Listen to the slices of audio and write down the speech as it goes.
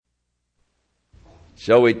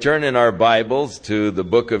Shall we turn in our Bibles to the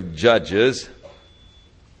book of Judges,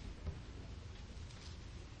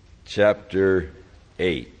 chapter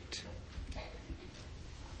 8.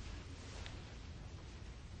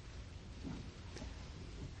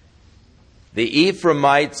 The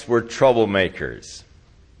Ephraimites were troublemakers.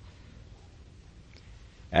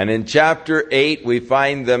 And in chapter 8, we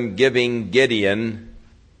find them giving Gideon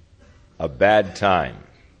a bad time.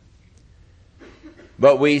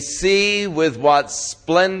 But we see with what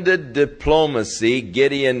splendid diplomacy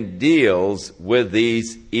Gideon deals with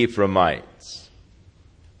these Ephraimites.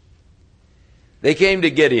 They came to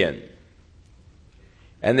Gideon,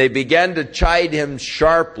 and they began to chide him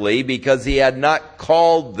sharply because he had not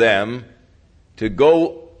called them to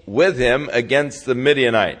go with him against the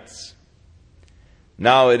Midianites.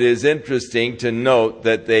 Now it is interesting to note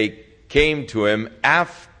that they came to him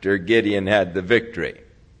after Gideon had the victory.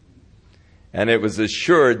 And it was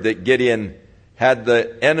assured that Gideon had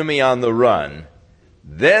the enemy on the run.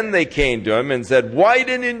 Then they came to him and said, "Why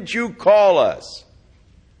didn't you call us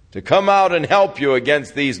to come out and help you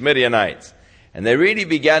against these Midianites?" And they really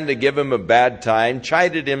began to give him a bad time,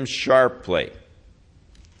 chided him sharply.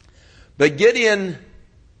 But Gideon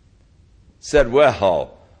said,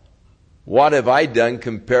 "Well, what have I done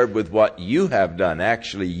compared with what you have done?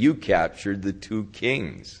 Actually, you captured the two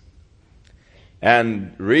kings.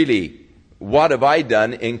 And really, what have I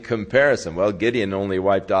done in comparison?" Well, Gideon only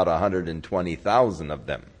wiped out 120,000 of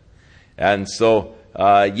them. And so,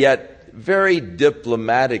 yet very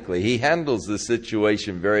diplomatically, he handles the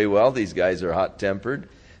situation very well. These guys are hot-tempered.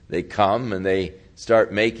 They come and they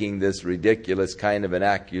start making this ridiculous kind of an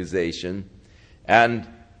accusation. And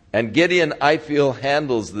Gideon, I feel,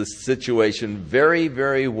 handles this situation very,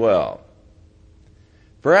 very well.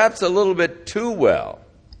 Perhaps a little bit too well,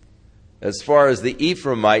 as far as the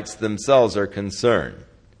Ephraimites themselves are concerned.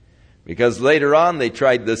 Because later on they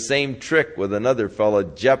tried the same trick with another fellow,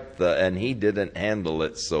 Jephthah, and he didn't handle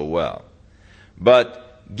it so well.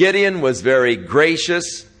 But Gideon was very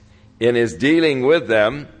gracious in his dealing with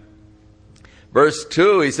them. Verse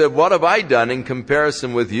 2, he said, "What have I done in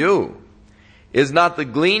comparison with you? Is not the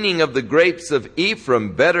gleaning of the grapes of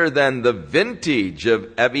Ephraim better than the vintage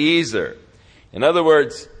of Abiezer?" In other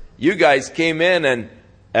words, you guys came in and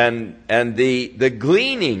the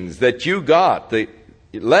gleanings that you got, the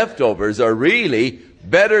leftovers, are really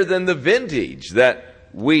better than the vintage that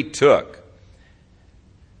we took.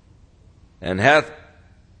 And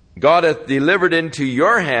God hath delivered into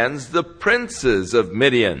your hands the princes of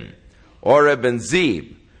Midian, Oreb and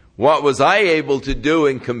Zeb. What was I able to do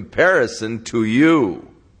in comparison to you?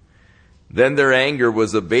 Then their anger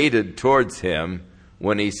was abated towards him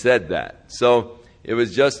when he said that. So it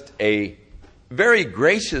was just a very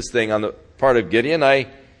gracious thing on the part of Gideon. I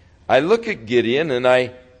look at Gideon and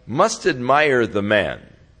I must admire the man.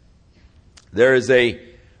 There is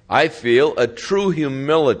I feel, a true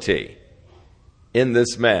humility in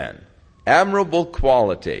this man. Admirable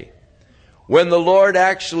quality. When the Lord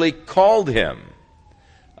actually called him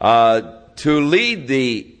to lead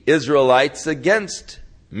the Israelites against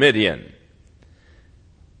Midian,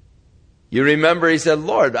 you remember he said,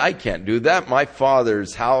 "Lord, I can't do that. My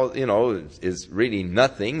father's house, is really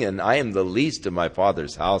nothing, and I am the least of my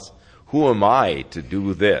father's house. Who am I to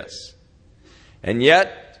do this?" And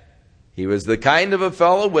yet, he was the kind of a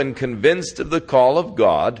fellow, when convinced of the call of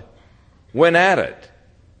God, went at it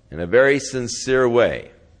in a very sincere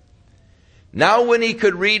way. Now when he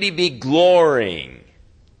could really be glorying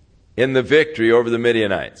in the victory over the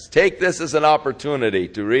Midianites, take this as an opportunity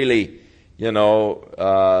to really,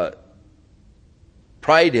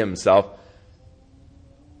 pride himself.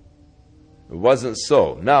 It wasn't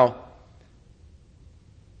so. Now,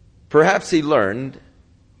 perhaps he learned,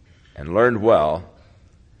 and learned well,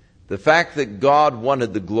 the fact that God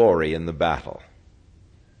wanted the glory in the battle.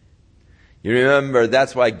 You remember,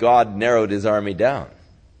 that's why God narrowed his army down.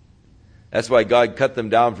 That's why God cut them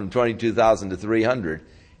down from 22,000 to 300,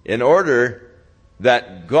 in order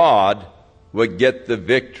that God would get the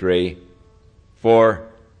victory for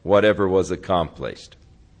whatever was accomplished.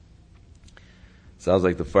 Sounds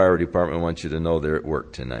like the fire department wants you to know they're at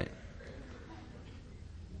work tonight.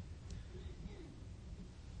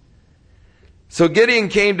 So Gideon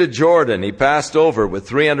came to Jordan. He passed over with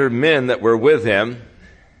 300 men that were with him,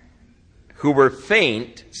 who were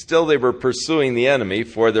faint. Still they were pursuing the enemy,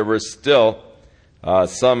 for there were still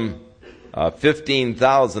some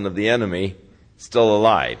 15,000 of the enemy still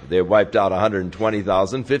alive. They had wiped out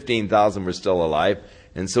 120,000. 15,000 were still alive.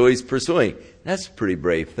 And so he's pursuing. That's a pretty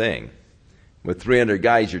brave thing. With 300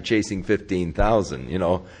 guys, you're chasing 15,000.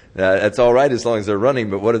 That's all right as long as they're running,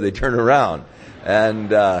 but what do they turn around? And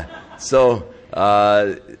so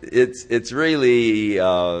It's really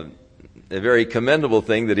a very commendable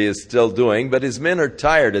thing that he is still doing, but his men are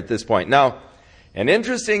tired at this point. Now, an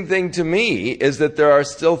interesting thing to me is that there are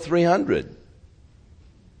still 300.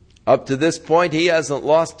 Up to this point, he hasn't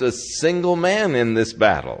lost a single man in this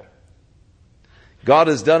battle. God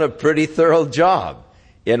has done a pretty thorough job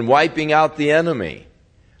in wiping out the enemy.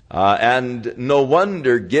 And no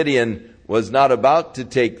wonder Gideon was not about to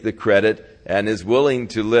take the credit and is willing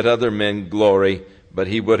to let other men glory, but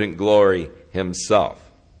he wouldn't glory himself.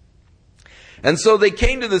 And so they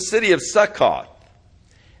came to the city of Succoth,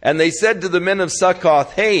 and they said to the men of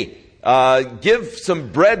Succoth, hey, give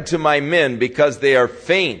some bread to my men because they are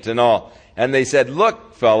faint and all. And they said,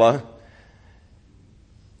 look, fella,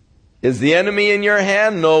 is the enemy in your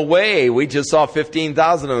hand? No way. We just saw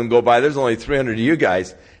 15,000 of them go by. There's only 300 of you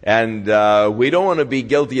guys. And we don't want to be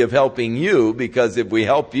guilty of helping you, because if we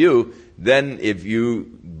help you, then if you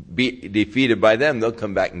be defeated by them, they'll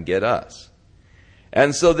come back and get us.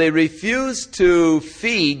 And so they refused to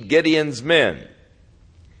feed Gideon's men.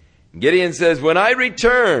 Gideon says, when I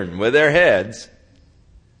return with their heads,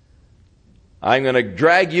 I'm going to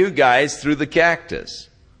drag you guys through the cactus.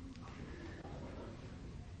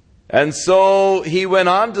 And so he went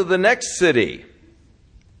on to the next city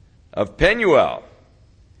of Penuel.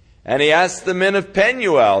 And he asked the men of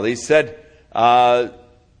Penuel, he said,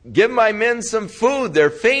 give my men some food. They're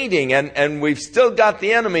fainting, and we've still got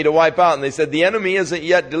the enemy to wipe out. And they said, the enemy isn't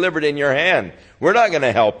yet delivered in your hand. We're not going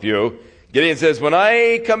to help you. Gideon says, when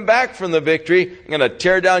I come back from the victory, I'm going to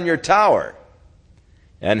tear down your tower.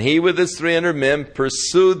 And he with his 300 men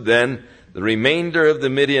pursued then the remainder of the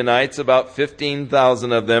Midianites, about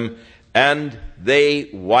 15,000 of them, and they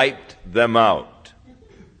wiped them out.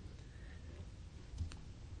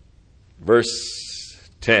 Verse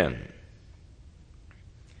 10.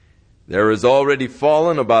 There is already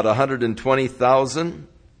fallen about 120,000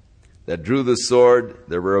 that drew the sword.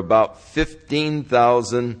 There were about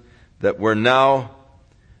 15,000 that were now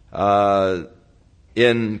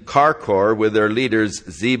in Karkor with their leaders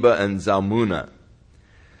Zebah and Zalmunna.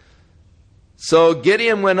 So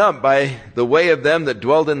Gideon went up by the way of them that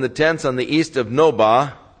dwelt in the tents on the east of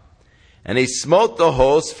Nobah, and he smote the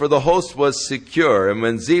host, for the host was secure. And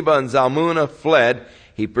when Zebah and Zalmunna fled,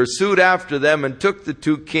 he pursued after them and took the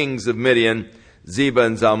 2 kings of Midian, Zebah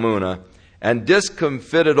and Zalmunna, and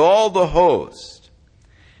discomfited all the host.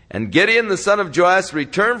 And Gideon the son of Joash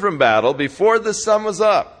returned from battle before the sun was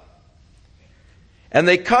up. And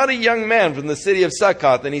they caught a young man from the city of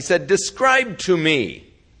Succoth, and he said, describe to me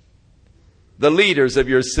the leaders of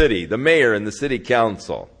your city, the mayor and the city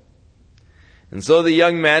council. And so the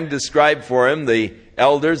young man described for him the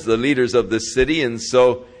elders, the leaders of the city. And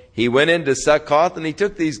so he went into Succoth, and he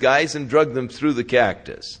took these guys and dragged them through the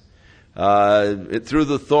cactus, through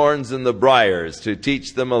the thorns and the briars, to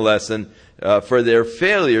teach them a lesson for their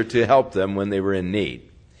failure to help them when they were in need.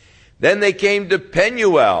 Then they came to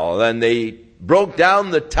Penuel, and they broke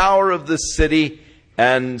down the tower of the city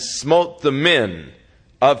and smote the men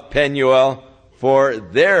of Penuel for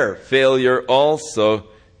their failure also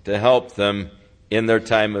to help them in their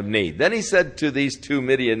time of need. Then he said to these 2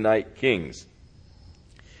 Midianite kings,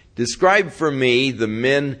 describe for me the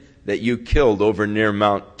men that you killed over near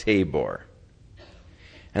Mount Tabor.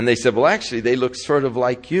 And they said, well, actually, they look sort of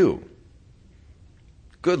like you.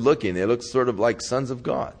 Good looking. They look sort of like sons of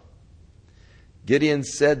God. Gideon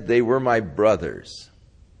said, they were my brothers.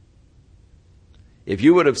 If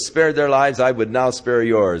you would have spared their lives, I would now spare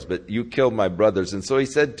yours, but you killed my brothers. And so he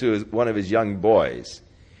said to one of his young boys,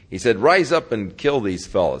 he said, rise up and kill these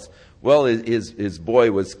fellows. Well, his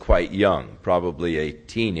boy was quite young, probably a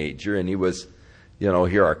teenager, and he was,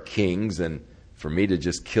 here are kings, and for me to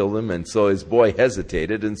just kill them. And so his boy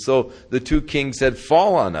hesitated, and so the 2 kings said,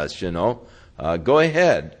 fall on us, go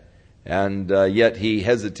ahead. And yet he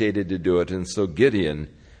hesitated to do it, and so Gideon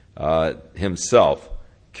himself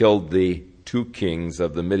killed the 2 kings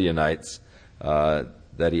of the Midianites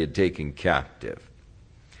that he had taken captive.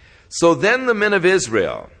 So then the men of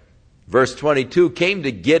Israel, verse 22, came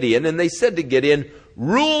to Gideon, and they said to Gideon,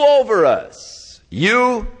 rule over us,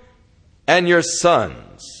 you and your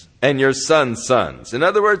sons and your sons' sons. In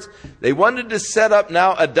other words, they wanted to set up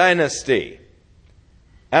now a dynasty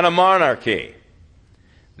and a monarchy.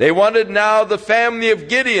 They wanted now the family of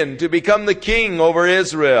Gideon to become the king over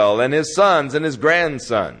Israel, and his sons and his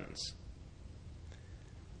grandsons.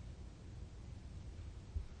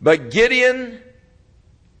 But Gideon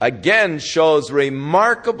again shows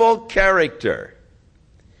remarkable character.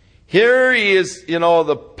 Here he is,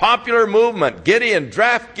 the popular movement. Gideon,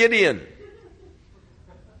 draft Gideon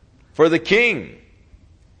for the king.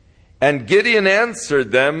 And Gideon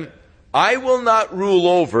answered them, I will not rule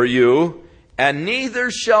over you, and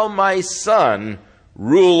neither shall my son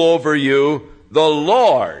rule over you. The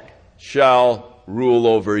Lord shall rule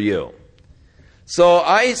over you. So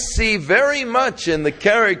I see very much in the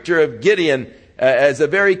character of Gideon as a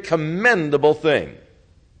very commendable thing.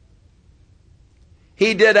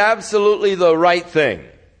 He did absolutely the right thing.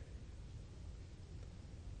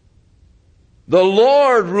 The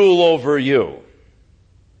Lord rule over you.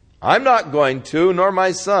 I'm not going to, nor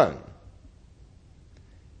my son.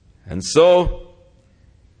 And so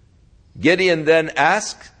Gideon then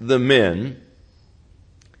asked the men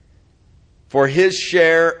for his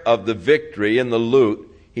share of the victory and the loot.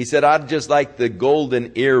 He said, I'd just like the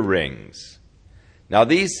golden earrings. Now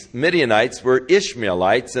these Midianites were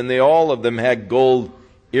Ishmaelites, and they all of them had gold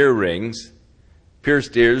earrings,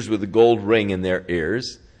 pierced ears with a gold ring in their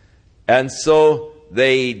ears. And so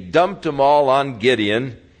they dumped them all on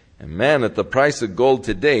Gideon. And man, at the price of gold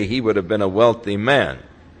today, he would have been a wealthy man.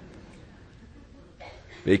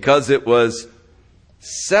 Because it was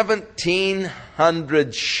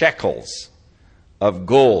 1,700 shekels of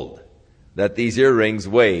gold that these earrings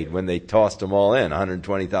weighed when they tossed them all in.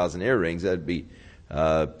 120,000 earrings, that'd be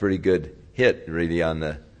a pretty good hit really on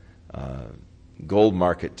the gold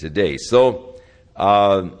market today. So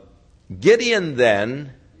Gideon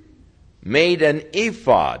then made an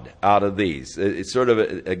ephod out of these. It's sort of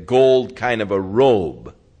a gold kind of a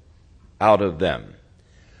robe out of them.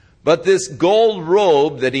 But this gold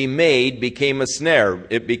robe that he made became a snare.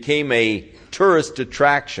 It became a tourist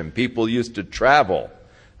attraction. People used to travel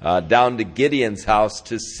down to Gideon's house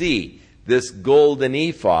to see this golden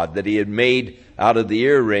ephod that he had made out of the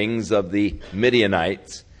earrings of the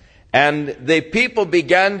Midianites. And the people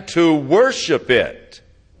began to worship it.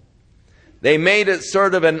 They made it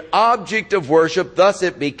sort of an object of worship. Thus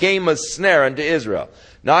it became a snare unto Israel.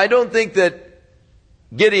 Now I don't think that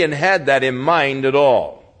Gideon had that in mind at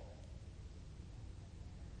all.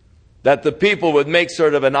 That the people would make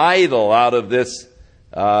sort of an idol out of this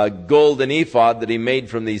golden ephod that he made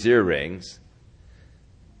from these earrings.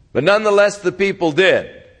 But nonetheless, the people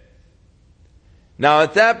did. Now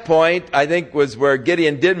at that point, I think was where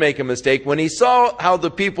Gideon did make a mistake. When he saw how the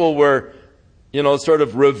people were, sort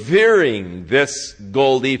of revering this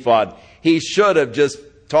gold ephod, he should have just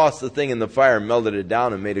tossed the thing in the fire, melted it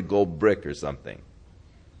down, and made a gold brick or something.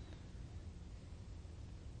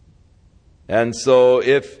 And so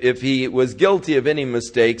if he was guilty of any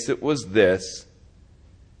mistakes, it was this: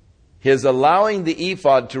 his allowing the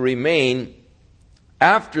ephod to remain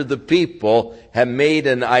after the people had made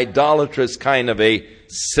an idolatrous kind of a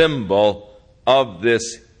symbol of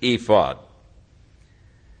this ephod.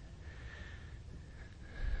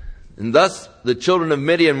 And thus the children of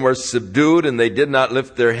Midian were subdued, and they did not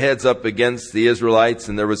lift their heads up against the Israelites,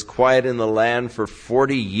 and there was quiet in the land for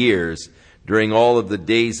 40 years during all of the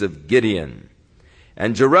days of Gideon.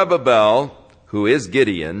 And Jerubbaal, who is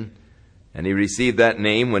Gideon, and he received that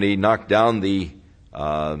name when he knocked down the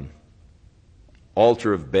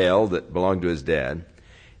altar of Baal that belonged to his dad,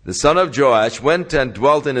 the son of Joash, went and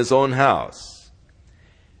dwelt in his own house.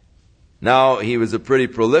 Now, he was a pretty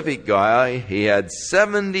prolific guy. He had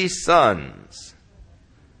 70 sons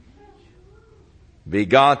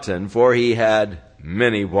begotten, for he had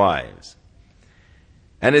many wives.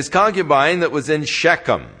 And his concubine that was in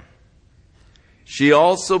Shechem, she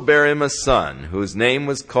also bare him a son, whose name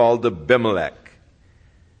was called Abimelech.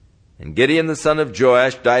 And Gideon the son of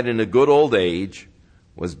Joash died in a good old age,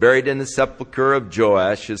 was buried in the sepulchre of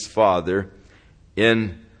Joash his father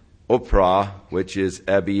in Ophrah, which is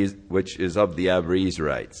of the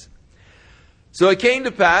Abiezrites. So it came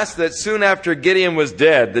to pass that soon after Gideon was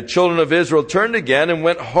dead, the children of Israel turned again and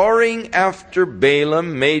went whoring after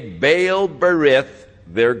Balaam, made Baal Berith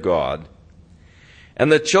their god. And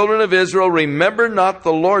the children of Israel remembered not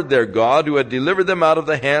the Lord their God, who had delivered them out of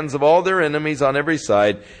the hands of all their enemies on every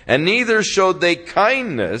side, and neither showed they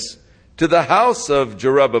kindness to the house of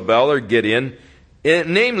Jerubbaal or Gideon,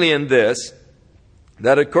 namely in this,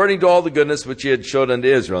 that according to all the goodness which he had showed unto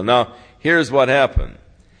Israel. Now, here's what happened.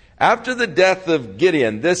 After the death of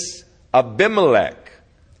Gideon, this Abimelech,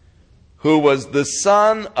 who was the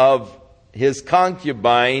son of his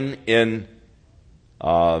concubine in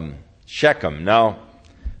Shechem. Now,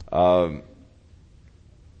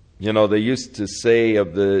 they used to say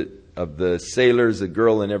of the sailors, a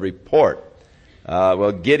girl in every port.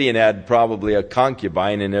 Well, Gideon had probably a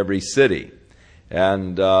concubine in every city.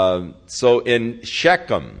 And so in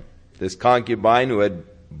Shechem, this concubine who had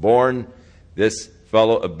borne this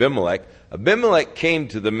fellow Abimelech came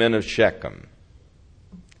to the men of Shechem.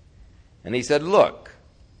 And he said, look,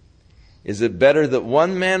 Is it better that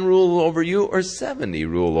one man rule over you or 70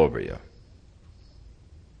 rule over you?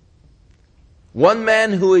 One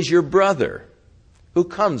man who is your brother, who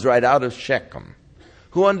comes right out of Shechem,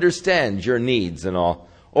 who understands your needs and all,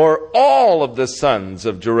 or all of the sons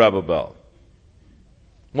of Jerubbaal?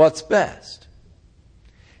 What's best?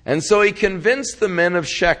 And so he convinced the men of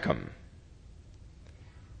Shechem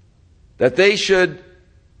that they should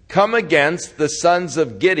come against the sons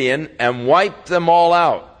of Gideon and wipe them all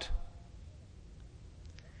out.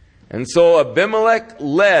 And so Abimelech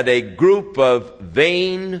led a group of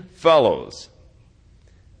vain fellows.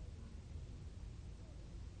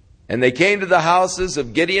 And they came to the houses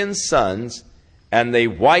of Gideon's sons, and they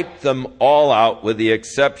wiped them all out with the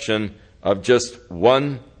exception of just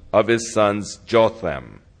one of his sons,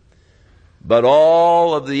 Jotham. But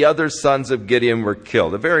all of the other sons of Gideon were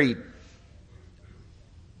killed. A very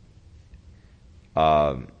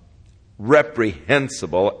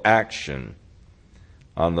reprehensible action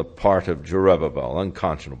on the part of Jerubbaal,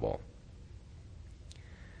 unconscionable.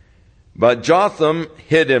 But Jotham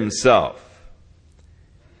hid himself.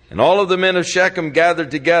 And all of the men of Shechem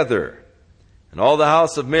gathered together, and all the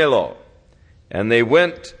house of Millo. And they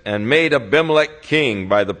went and made Abimelech king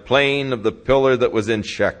by the plain of the pillar that was in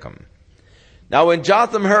Shechem. Now when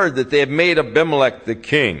Jotham heard that they had made Abimelech the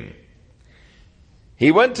king,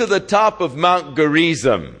 he went to the top of Mount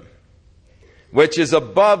Gerizim, which is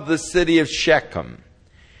above the city of Shechem.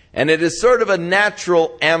 And it is sort of a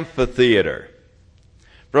natural amphitheater.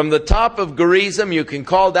 From the top of Gerizim, you can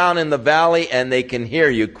call down in the valley and they can hear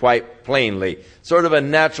you quite plainly. Sort of a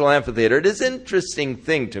natural amphitheater. It is an interesting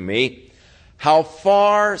thing to me how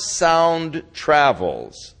far sound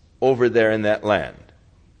travels over there in that land.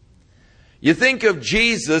 You think of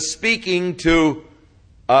Jesus speaking to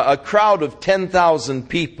a crowd of 10,000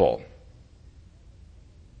 people.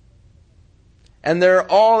 And they're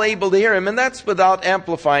all able to hear him, and that's without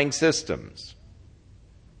amplifying systems.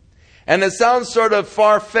 And it sounds sort of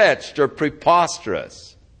far-fetched or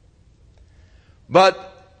preposterous.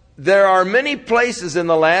 But there are many places in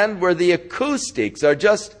the land where the acoustics are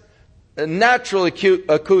just, natural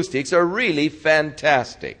acoustics are really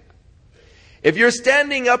fantastic. If you're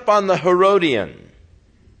standing up on the Herodian,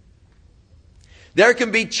 there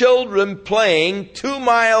can be children playing 2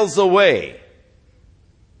 miles away.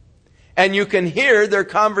 And you can hear their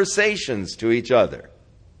conversations to each other.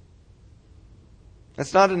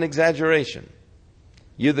 That's not an exaggeration.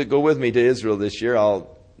 You that go with me to Israel this year,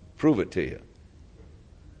 I'll prove it to you.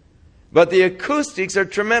 But the acoustics are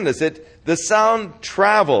tremendous. The sound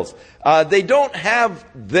travels. They don't have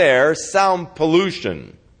there sound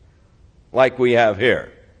pollution like we have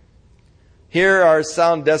here. Here our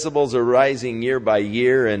sound decibels are rising year by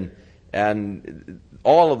year, and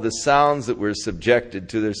all of the sounds that we're subjected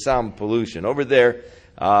to, there's sound pollution. Over there,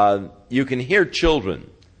 you can hear children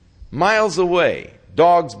miles away,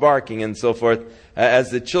 dogs barking and so forth. As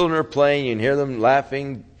the children are playing, you can hear them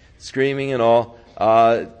laughing, screaming and all,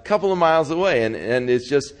 a couple of miles away. And it's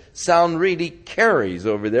just, sound really carries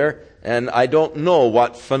over there. And I don't know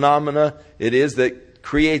what phenomena it is that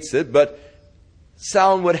creates it, but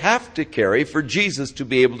sound would have to carry for Jesus to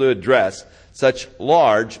be able to address such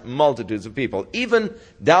large multitudes of people. Even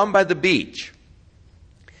down by the beach,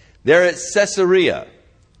 there at Caesarea,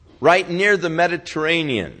 right near the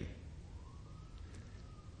Mediterranean,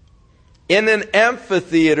 in an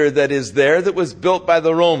amphitheater that is there that was built by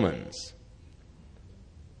the Romans,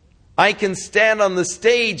 I can stand on the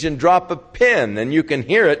stage and drop a pin and you can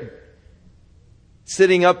hear it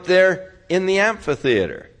sitting up there in the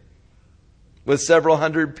amphitheater with several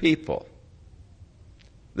hundred people.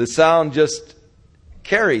 The sound just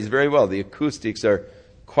carries very well. The acoustics are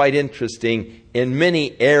quite interesting in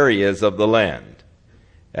many areas of the land.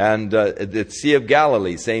 And the Sea of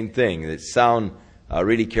Galilee, same thing. The sound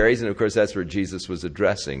really carries, and of course that's where Jesus was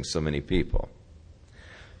addressing so many people.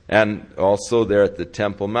 And also there at the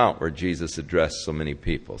Temple Mount where Jesus addressed so many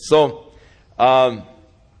people. So,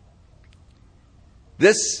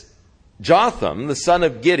 this Jotham, the son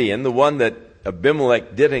of Gideon, the one that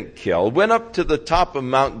Abimelech didn't kill, went up to the top of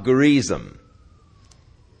Mount Gerizim.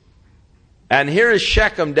 And here is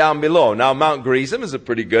Shechem down below. Now Mount Gerizim is a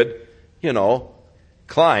pretty good,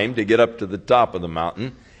 climb to get up to the top of the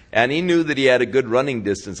mountain. And he knew that he had a good running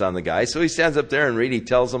distance on the guy, so he stands up there and really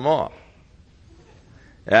tells them off.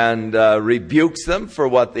 And rebukes them for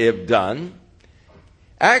what they have done.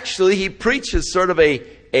 Actually, he preaches sort of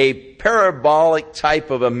a parabolic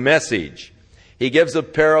type of a message. He gives a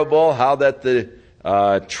parable how that the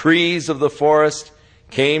trees of the forest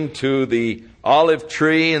came to the olive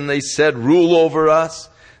tree and they said, "Rule over us."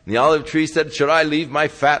 And the olive tree said, "Should I leave my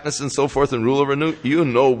fatness and so forth and rule over you?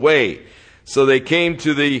 No way." So they came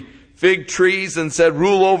to the fig trees and said,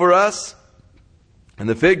 "Rule over us." And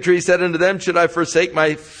the fig tree said unto them, "Should I forsake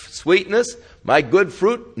my sweetness, my good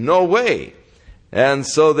fruit? No way." And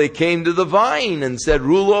so they came to the vine and said,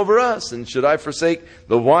 "Rule over us. And should I forsake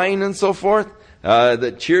the wine," and so forth,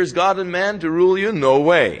 that cheers God and man, to rule you? No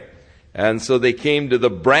way. And so they came to the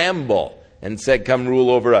bramble and said, "Come rule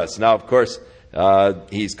over us." Now, of course,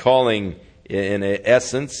 he's calling, in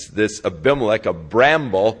essence, this Abimelech a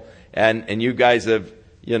bramble. And you guys have,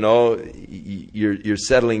 you're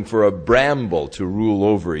settling for a bramble to rule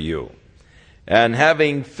over you. And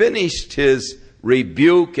having finished his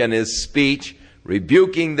rebuke and his speech,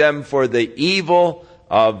 rebuking them for the evil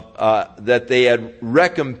of that they had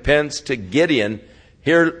recompensed to Gideon.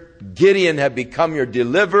 Here, Gideon had become your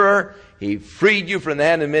deliverer. He freed you from the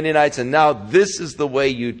hand of Midianites, and now this is the way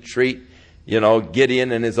you treat,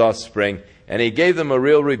 Gideon and his offspring. And he gave them a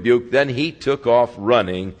real rebuke. Then he took off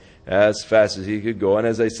running as fast as he could go. And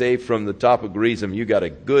as I say, from the top of Gerizim, you got a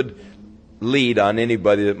good lead on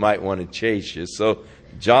anybody that might want to chase you. So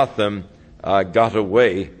Jotham got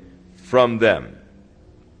away from them.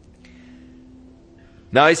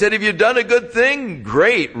 Now he said, "If you've done a good thing,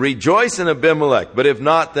 great, rejoice in Abimelech. But if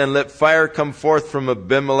not, then let fire come forth from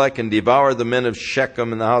Abimelech and devour the men of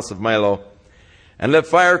Shechem and the house of Milo. And let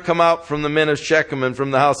fire come out from the men of Shechem and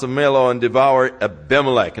from the house of Milo and devour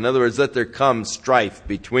Abimelech." In other words, let there come strife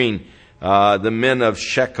between the men of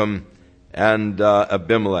Shechem and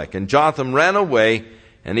Abimelech. And Jotham ran away,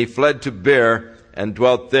 and he fled to Beer and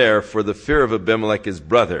dwelt there for the fear of Abimelech his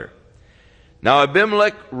brother. Now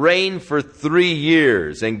Abimelech reigned for 3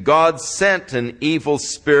 years, and God sent an evil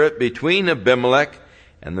spirit between Abimelech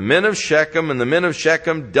and the men of Shechem, and the men of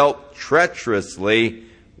Shechem dealt treacherously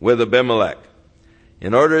with Abimelech,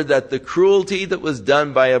 in order that the cruelty that was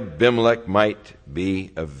done by Abimelech might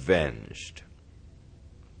be avenged.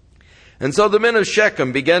 And so the men of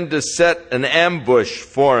Shechem began to set an ambush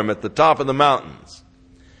for him at the top of the mountains,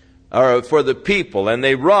 or for the people, and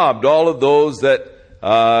they robbed all of those that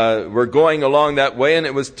were going along that way, and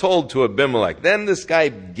it was told to Abimelech. Then this guy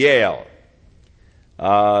Gael,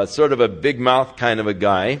 sort of a big mouth kind of a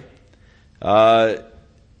guy,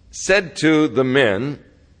 said to the men,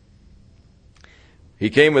 he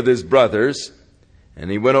came with his brothers, and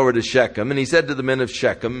he went over to Shechem, and he said to the men of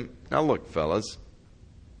Shechem, "Now look, fellas,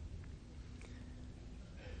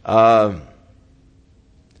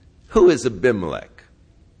 who is Abimelech?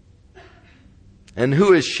 And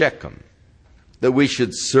who is Shechem, that we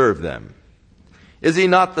should serve them? Is he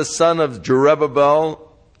not the son of Jerubbaal,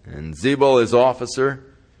 and Zebul his officer?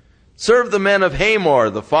 Serve the men of Hamor,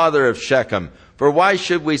 the father of Shechem, for why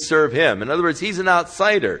should we serve him?" In other words, he's an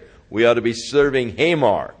outsider. We ought to be serving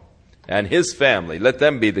Hamor and his family. Let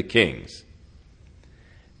them be the kings.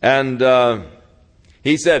 And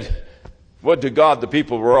he said, "Would to God the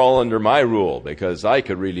people were all under my rule, because I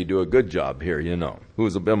could really do a good job here,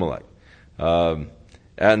 Who's Abimelech?"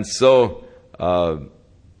 And so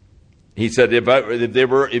he said,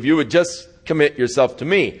 if you would just commit yourself to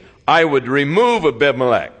me, I would remove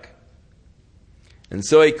Abimelech. And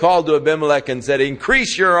so he called to Abimelech and said,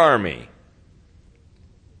 "Increase your army."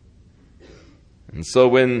 And so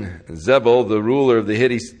when Zebul, the ruler of the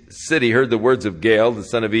Hittite city, heard the words of Gael, the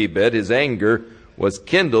son of Ebed, his anger was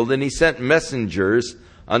kindled, and he sent messengers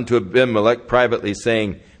unto Abimelech privately,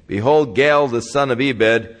 saying, "Behold, Gael, the son of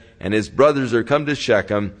Ebed, and his brothers are come to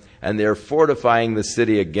Shechem, and they are fortifying the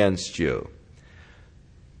city against you.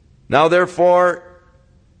 Now therefore,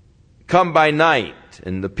 come by night,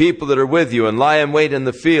 and the people that are with you, and lie in wait in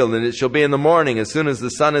the field, and it shall be in the morning, as soon as the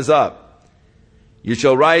sun is up. You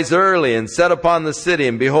shall rise early and set upon the city,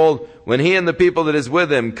 and behold, when he and the people that is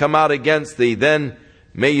with him come out against thee, then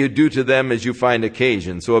may you do to them as you find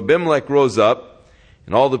occasion." So Abimelech rose up,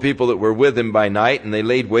 and all the people that were with him by night, and they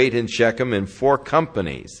laid wait in Shechem in 4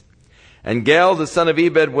 companies. And Gael, the son of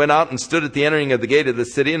Ebed, went out and stood at the entering of the gate of the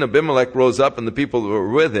city, and Abimelech rose up, and the people that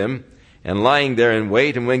were with him, and lying there in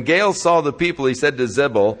wait. And when Gael saw the people, he said to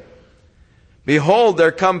Zebul, "Behold,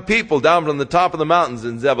 there come people down from the top of the mountains."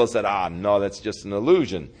 And Zebul said, "No, that's just an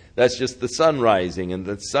illusion. That's just the sun rising and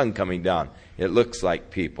the sun coming down. It looks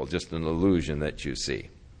like people, just an illusion that you see."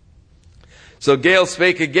 So Gael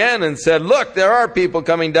spake again and said, "Look, there are people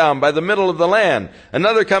coming down by the middle of the land.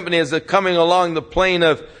 Another company is coming along the plain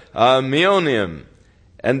of Meonim."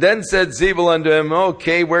 And then said Zebul unto him,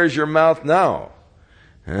 "Okay, where's your mouth now?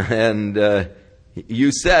 And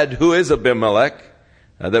you said, who is Abimelech,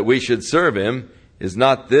 that we should serve him? Is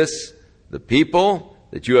not this the people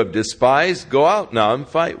that you have despised? Go out now and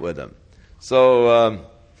fight with them." So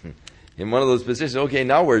in one of those positions, okay,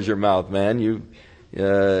 now where's your mouth, man? You've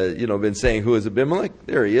been saying, who is Abimelech?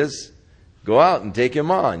 There he is. go out and take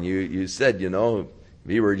him on. You said, if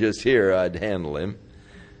he were just here, I'd handle him.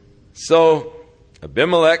 So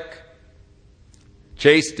Abimelech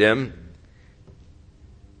chased him,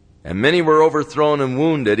 and many were overthrown and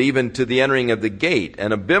wounded, even to the entering of the gate.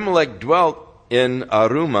 And Abimelech dwelt in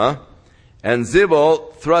Arumah, and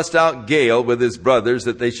Zebul thrust out Gaal with his brothers,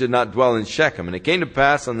 that they should not dwell in Shechem. And it came to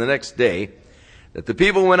pass on the next day that the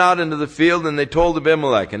people went out into the field, and they told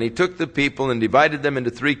Abimelech. And he took the people and divided them into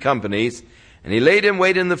 3 companies. And he laid in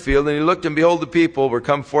wait in the field, and he looked, and behold, the people were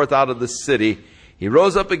come forth out of the city. He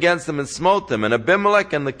rose up against them and smote them. And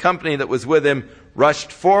Abimelech and the company that was with him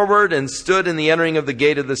rushed forward and stood in the entering of the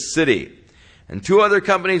gate of the city. And 2 other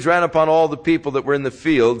companies ran upon all the people that were in the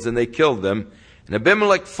fields, and they killed them. And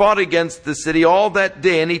Abimelech fought against the city all that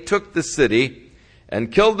day, and he took the city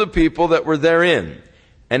and killed the people that were therein.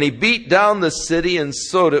 And he beat down the city and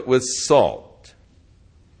sowed it with salt.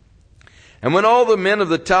 And when all the men of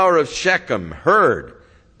the tower of Shechem heard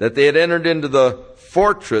that they had entered into the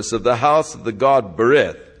fortress of the house of the god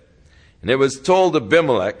Berith, and it was told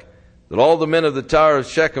Abimelech that all the men of the tower of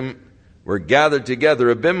Shechem were gathered together,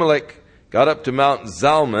 Abimelech got up to Mount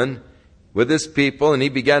Zalmon with his people, and he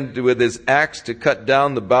began with his axe to cut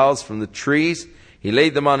down the boughs from the trees. He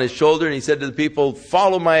laid them on his shoulder, and he said to the people,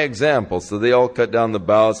 follow my example. So they all cut down the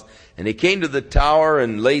boughs. And he came to the tower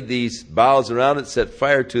and laid these boughs around it, set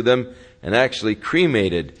fire to them, and actually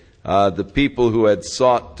cremated the people who had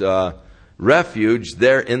sought refuge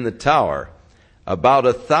there in the tower. About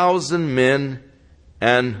 1,000 men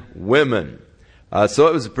and women. So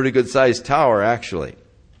it was a pretty good-sized tower, actually.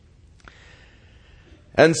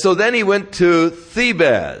 And so then he went to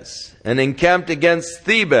Thebez and encamped against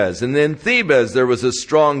Thebez. And in Thebez there was a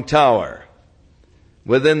strong tower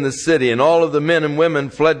within the city. And all of the men and women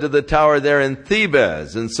fled to the tower there in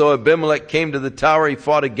Thebez. And so Abimelech came to the tower. He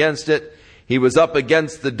fought against it. He was up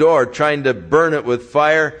against the door trying to burn it with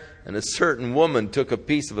fire. And a certain woman took a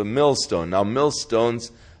piece of a millstone. Now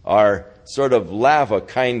millstones are sort of lava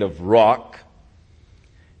kind of rock.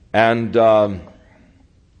 And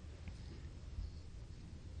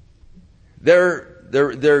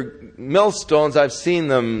they're millstones. I've seen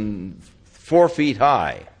them 4 feet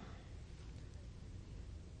high.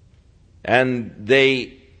 And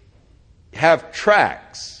they have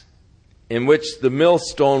tracks in which the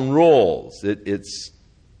millstone rolls. It's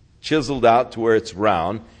chiseled out to where it's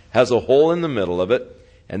round, has a hole in the middle of it,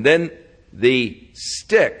 and then the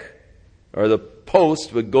stick or the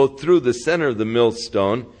post would go through the center of the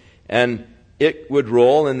millstone, and it would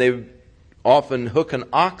roll, and they would often hook an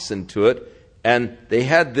ox into it, and they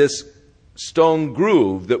had this stone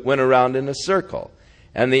groove that went around in a circle.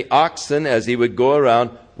 And the oxen, as he would go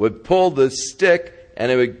around, would pull the stick,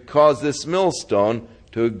 and it would cause this millstone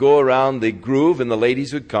to go around the groove, and the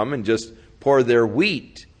ladies would come and just pour their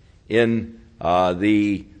wheat in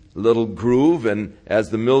the little groove, and as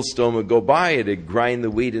the millstone would go by, it would grind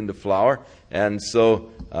the wheat into flour, and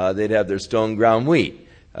so they'd have their stone ground wheat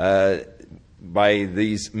by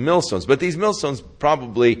these millstones. But these millstones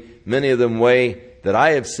probably, many of them that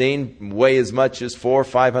I have seen, weigh as much as 400 or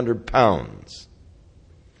 500 pounds.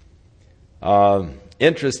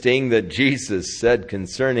 Interesting that Jesus said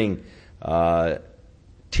concerning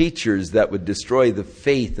teachers that would destroy the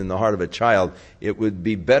faith in the heart of a child, it would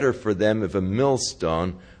be better for them if a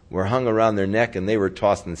millstone were hung around their neck and they were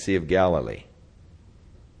tossed in the Sea of Galilee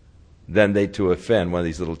than they to offend one of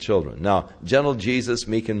these little children. Now, gentle Jesus,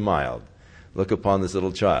 meek and mild, look upon this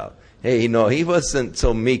little child. Hey, no, he wasn't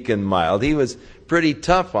so meek and mild. He was pretty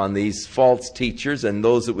tough on these false teachers and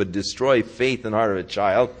those that would destroy faith in the heart of a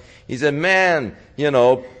child. He said, man,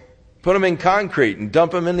 put him in concrete and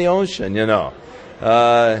dump him in the ocean,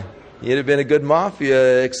 He'd have been a good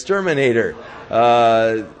mafia exterminator.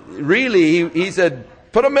 Really, he said,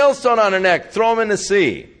 put a millstone on her neck, throw him in the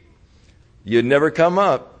sea. You'd never come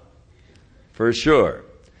up, for sure.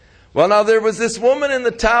 Well, now there was this woman in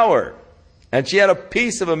the tower, and she had a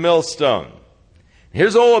piece of a millstone.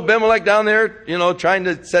 Here's old Abimelech down there, trying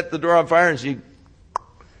to set the door on fire, and she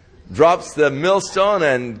drops the millstone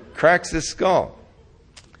and cracks his skull.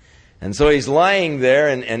 And so he's lying there,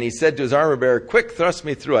 and he said to his armor bearer, quick, thrust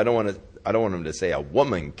me through. I don't want him to say a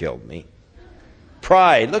woman killed me.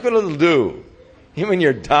 Pride, look what it'll do. Even when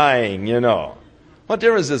you're dying, What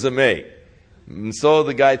difference does it make? And so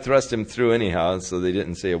the guy thrust him through anyhow, so they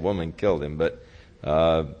didn't say a woman killed him. But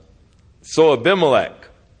so Abimelech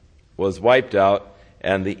was wiped out,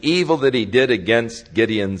 and the evil that he did against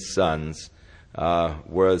Gideon's sons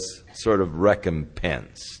was sort of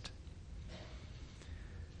recompensed.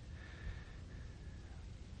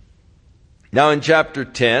 Now in chapter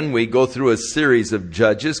 10, we go through a series of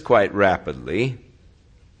judges quite rapidly.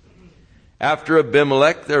 After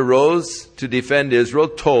Abimelech, there rose to defend Israel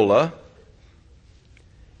Tola,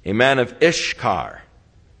 a man of Ishkar,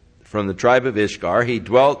 from the tribe of Ishkar. He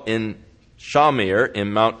dwelt in Shamir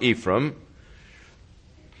in Mount Ephraim.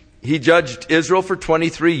 He judged Israel for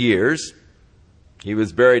 23 years. He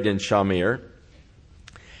was buried in Shamir.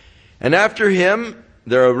 And after him,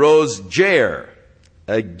 there arose Jair,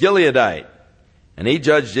 a Gileadite, and he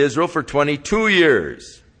judged Israel for 22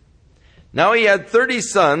 years. Now he had 30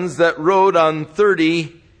 sons that rode on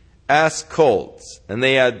 30 ass colts, and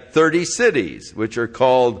they had 30 cities, which are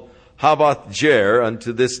called Havoth Jair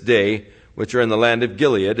unto this day, which are in the land of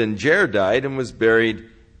Gilead. And Jair died and was buried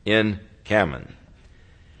in Kaman.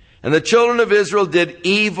 And the children of Israel did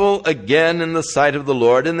evil again in the sight of the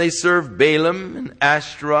Lord, and they served Balaam and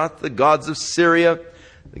Ashtaroth, the gods of Syria,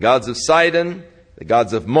 the gods of Sidon, the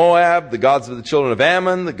gods of Moab, the gods of the children of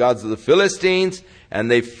Ammon, the gods of the Philistines, and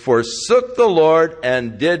they forsook the Lord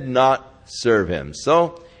and did not serve him.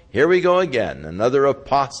 So here we go again, another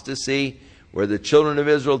apostasy where the children of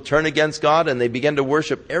Israel turn against God and they begin to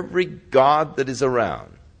worship every god that is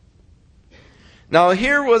around. Now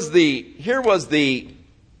here was the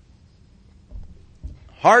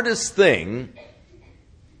hardest thing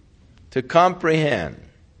to comprehend.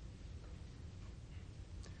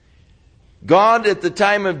 God, at the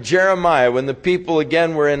time of Jeremiah, when the people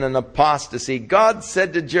again were in an apostasy, God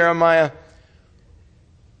said to Jeremiah,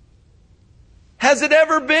 has it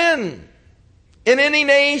ever been in any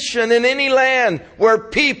nation, in any land, where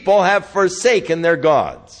people have forsaken their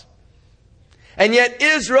gods? And yet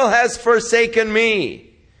Israel has forsaken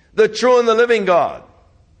me, the true and the living God.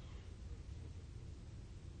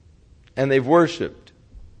 And they've worshipped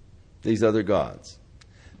these other gods.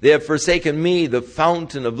 They have forsaken me, the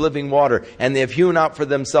fountain of living water, and they have hewn out for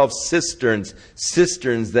themselves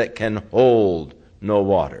cisterns that can hold no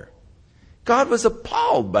water. God was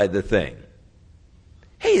appalled by the thing.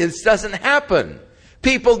 Hey, this doesn't happen.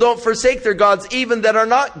 People don't forsake their gods, even that are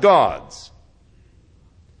not gods.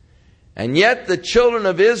 And yet the children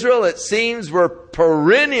of Israel, it seems, were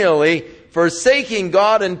perennially forsaking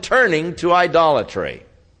God and turning to idolatry.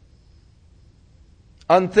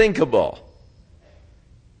 Unthinkable.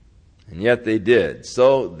 And yet they did.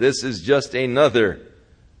 So this is just another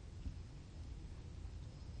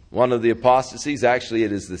one of the apostasies. Actually,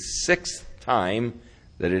 it is the 6th time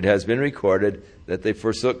that it has been recorded that they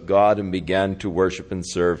forsook God and began to worship and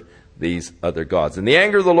serve these other gods. And the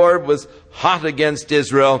anger of the Lord was hot against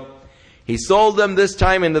Israel. He sold them this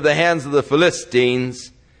time into the hands of the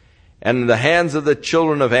Philistines and in the hands of the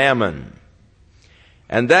children of Ammon.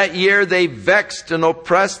 And that year they vexed and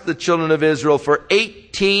oppressed the children of Israel for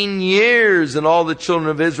 18 years, and all the children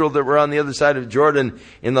of Israel that were on the other side of Jordan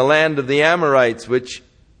in the land of the Amorites, which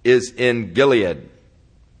is in Gilead.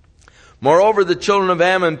 Moreover, the children of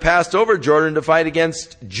Ammon passed over Jordan to fight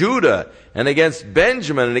against Judah and against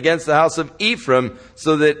Benjamin and against the house of Ephraim,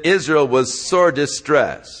 so that Israel was sore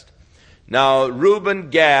distressed. Now, Reuben,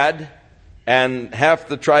 Gad, and half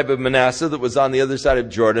the tribe of Manasseh that was on the other side of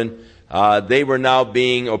Jordan, they were now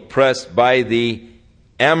being oppressed by the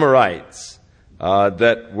Amorites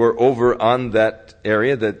that were over on that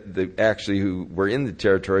area, who were in the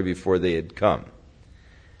territory before they had come.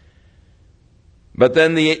 But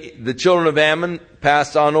then the children of Ammon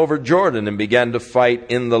passed on over Jordan and began to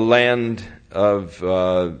fight in the land of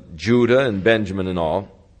Judah and Benjamin and all,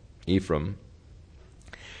 Ephraim.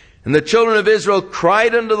 And the children of Israel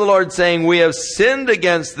cried unto the Lord, saying, we have sinned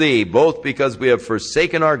against thee, both because we have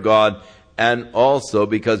forsaken our God, and also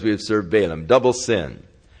because we have served Balaam. Double sin.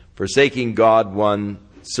 Forsaking God, one;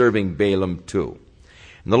 serving Balaam, two.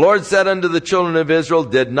 And the Lord said unto the children of Israel,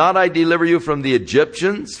 did not I deliver you from the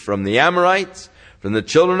Egyptians, from the Amorites, from the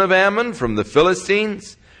children of Ammon, from the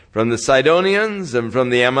Philistines, from the Sidonians, and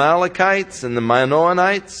from the Amalekites and the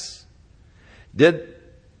Manoanites,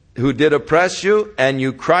 who did oppress you, and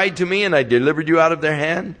you cried to me, and I delivered you out of their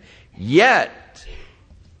hand? Yet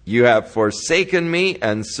you have forsaken me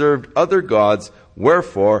and served other gods,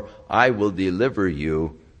 wherefore I will deliver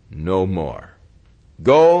you no more.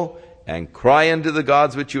 Go and cry unto the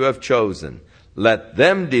gods which you have chosen. Let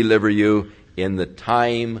them deliver you in the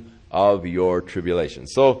time of your tribulation.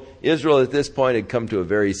 So Israel at this point had come to a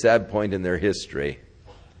very sad point in their history,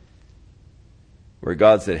 where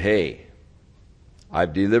God said, hey,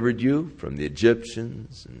 I've delivered you from the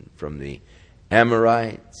Egyptians and from the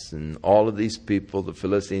Amorites and all of these people, the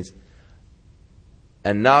Philistines,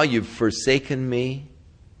 and now you've forsaken me.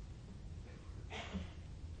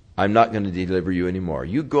 I'm not going to deliver you anymore.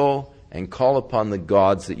 You go and call upon the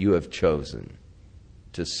gods that you have chosen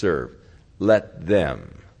to serve. Let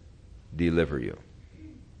them deliver you.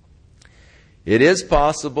 It is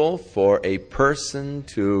possible for a person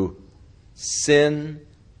to sin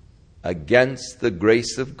against the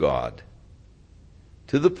grace of God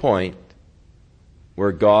to the point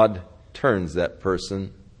where God turns that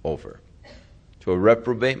person over to a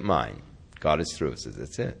reprobate mind. God is through. Says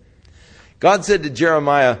that's it. God said to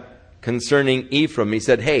Jeremiah concerning Ephraim, he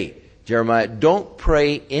said, hey, Jeremiah, don't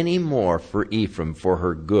pray anymore for Ephraim for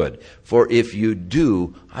her good. For if you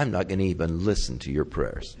do, I'm not going to even listen to your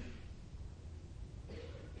prayers.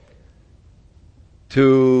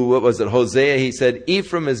 To, Hosea, he said,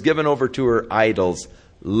 Ephraim is given over to her idols.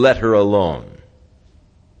 Let her alone.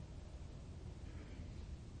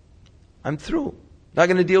 I'm through. Not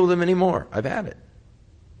going to deal with him anymore. I've had it.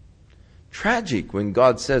 Tragic when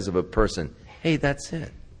God says of a person, hey, that's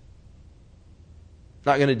it.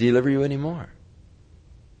 Not going to deliver you anymore.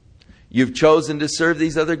 You've chosen to serve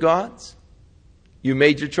these other gods? You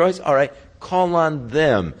made your choice? All right, call on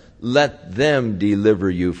them. Let them deliver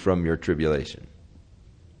you from your tribulation.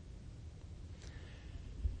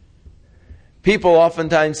 People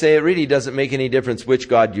oftentimes say it really doesn't make any difference which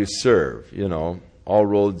God you serve. You know, all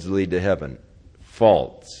roads lead to heaven.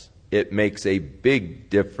 False. It makes a big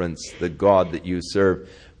difference, the God that you serve,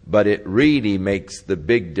 but it really makes the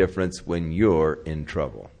big difference when you're in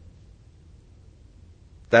trouble.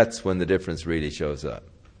 That's when the difference really shows up.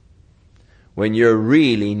 When you're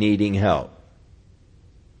really needing help.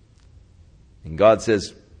 And God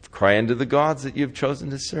says, cry unto the gods that you've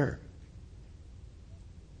chosen to serve.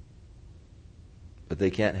 But they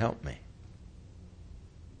can't help me.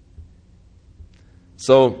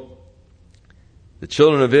 So, the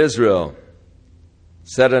children of Israel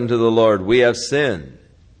said unto the Lord, we have sinned.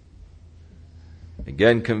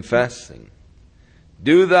 Again confessing,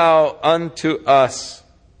 do thou unto us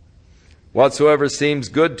whatsoever seems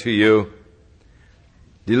good to you.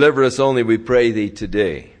 Deliver us only, we pray thee,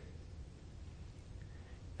 today.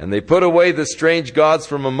 And they put away the strange gods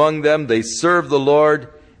from among them. They served the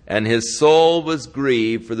Lord, and his soul was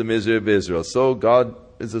grieved for the misery of Israel. So God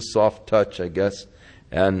is a soft touch, I guess.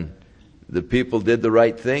 And the people did the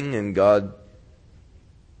right thing, and God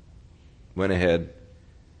went ahead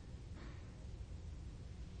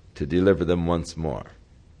to deliver them once more.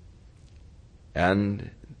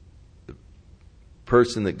 And the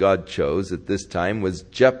person that God chose at this time was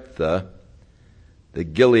Jephthah, the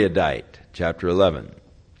Gileadite, chapter 11.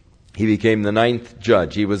 He became the 9th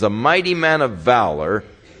judge. He was a mighty man of valor.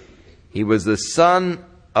 He was the son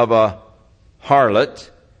of a harlot,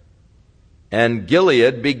 and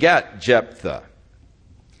Gilead begat Jephthah.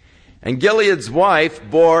 And Gilead's wife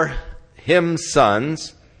bore him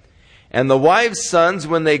sons, and the wives' sons,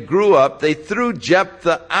 when they grew up, they threw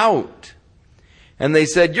Jephthah out. And they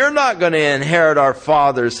said, you're not going to inherit our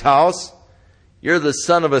father's house. You're the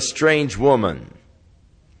son of a strange woman.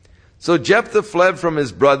 So Jephthah fled from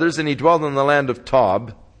his brothers, and he dwelt in the land of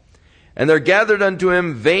Tob. And there gathered unto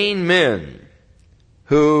him vain men,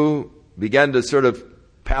 who began to sort of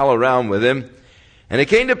pal around with him. And it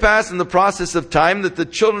came to pass in the process of time that the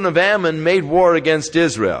children of Ammon made war against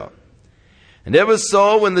Israel. And it was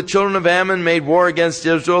so, when the children of Ammon made war against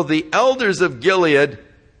Israel, the elders of Gilead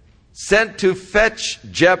sent to fetch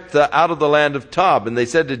Jephthah out of the land of Tob. And they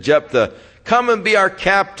said to Jephthah, come and be our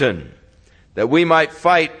captain, that we might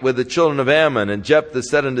fight with the children of Ammon. And Jephthah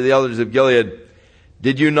said unto the elders of Gilead,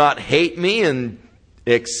 did you not hate me and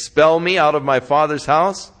expel me out of my father's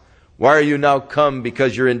house? Why are you now come,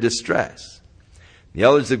 because you're in distress? The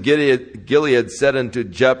elders of Gilead said unto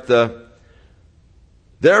Jephthah,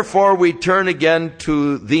 therefore we turn again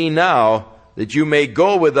to thee now, that you may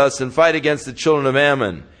go with us and fight against the children of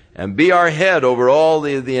Ammon, and be our head over all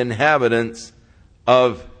the inhabitants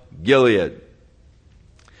of Gilead.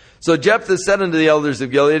 So Jephthah said unto the elders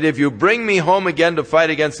of Gilead, if you bring me home again to fight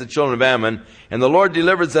against the children of Ammon, and the Lord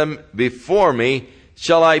delivers them before me,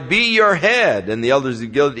 shall I be your head? And the elders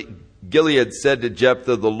of Gilead said to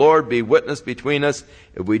Jephthah, the Lord be witness between us,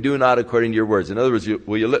 if we do not according to your words. In other words,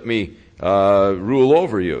 will you let me rule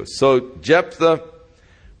over you? So Jephthah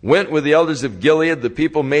went with the elders of Gilead. The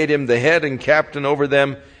people made him the head and captain over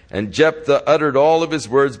them. And Jephthah uttered all of his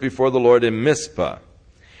words before the Lord in Mizpah.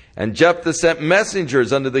 And Jephthah sent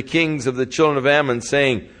messengers unto the kings of the children of Ammon,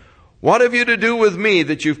 saying, what have you to do with me,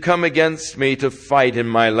 that you've come against me to fight in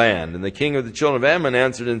my land? And the king of the children of Ammon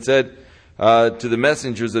answered and said to the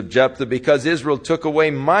messengers of Jephthah, because Israel took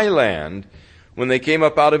away my land when they came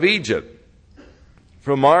up out of Egypt,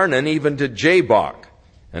 from Arnon even to Jabbok,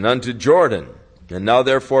 and unto Jordan. And now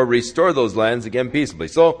therefore restore those lands again peaceably.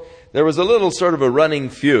 So there was a little sort of a running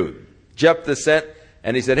feud. Jephthah sent,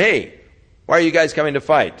 and he said, hey, why are you guys coming to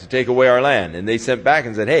fight, to take away our land? And they sent back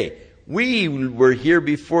and said, hey, We were here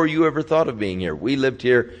before you ever thought of being here. We lived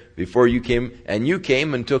here before you came, and you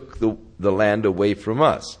came and took the land away from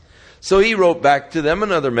us. So he wrote back to them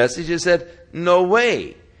another message and said, no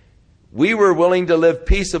way. We were willing to live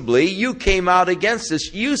peaceably. You came out against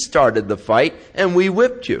us. You started the fight, and we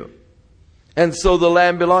whipped you. And so the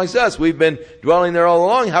land belongs to us. We've been dwelling there all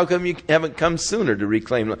along. How come you haven't come sooner to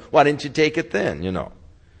reclaim it? Why didn't you take it then,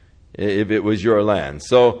 if it was your land?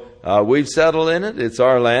 So we've settled in it. It's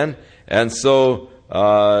our land. And so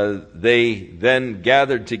they then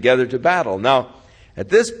gathered together to battle. Now, at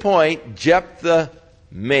this point, Jephthah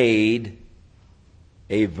made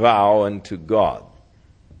a vow unto God.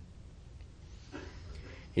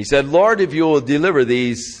 He said, Lord, if you will deliver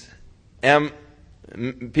these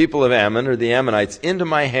people of Ammon, or the Ammonites, into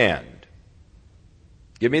my hand,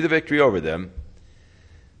 give me the victory over them,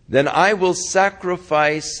 then I will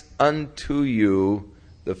sacrifice unto you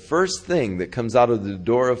the first thing that comes out of the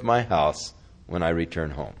door of my house when I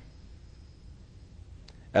return home,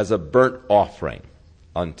 as a burnt offering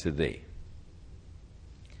unto thee.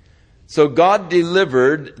 So God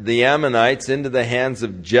delivered the Ammonites into the hands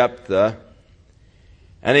of Jephthah,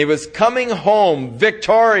 and he was coming home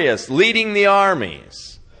victorious, leading the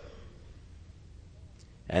armies.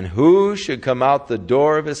 And who should come out the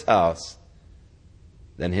door of his house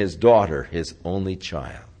than his daughter, his only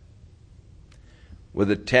child,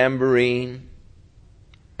 with a tambourine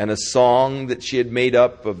and a song that she had made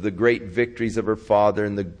up of the great victories of her father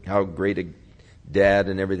and how great a dad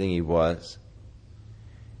and everything he was.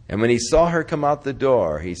 And when he saw her come out the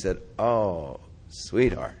door, he said, oh,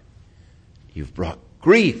 sweetheart, you've brought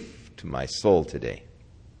grief to my soul today.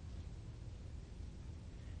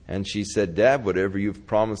 And she said, Dad, whatever you've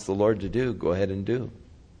promised the Lord to do, go ahead and do.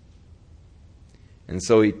 And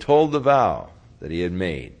so he told the vow that he had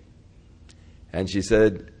made. And she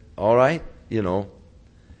said, all right,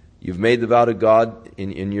 you've made the vow to God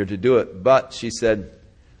and you're to do it. But she said,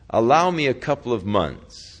 allow me a couple of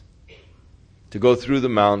months to go through the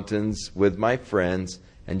mountains with my friends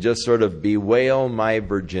and just sort of bewail my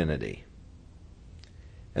virginity.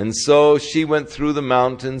 And so she went through the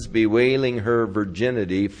mountains bewailing her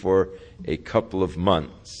virginity for a couple of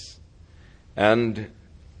months. And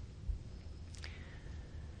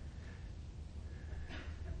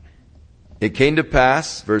it came to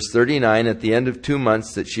pass, verse 39, at the end of 2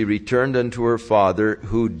 months, that she returned unto her father,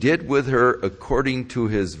 who did with her according to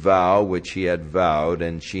his vow which he had vowed,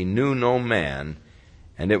 and she knew no man.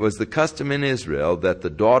 And it was the custom in Israel that the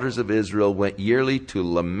daughters of Israel went yearly to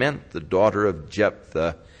lament the daughter of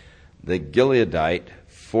Jephthah, the Gileadite,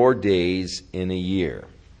 4 days in a year.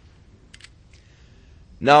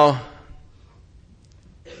 Now,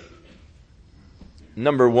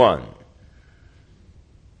 number one,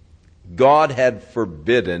 God had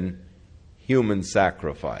forbidden human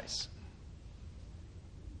sacrifice.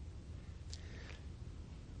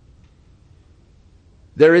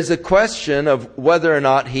 There is a question of whether or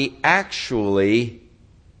not he actually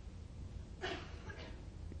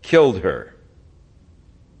killed her.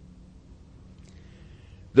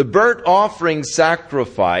 The burnt offering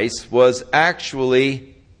sacrifice was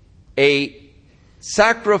actually a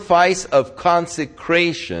sacrifice of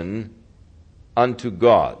consecration unto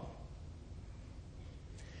God.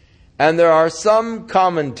 And there are some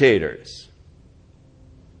commentators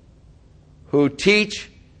who teach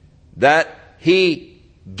that he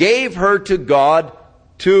gave her to God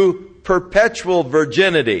to perpetual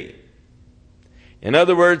virginity. In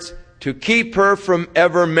other words, to keep her from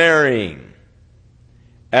ever marrying.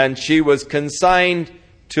 And she was consigned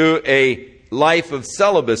to a life of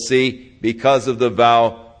celibacy because of the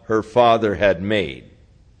vow her father had made.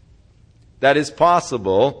 That is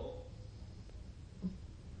possible.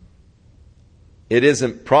 It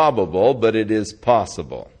isn't probable, but it is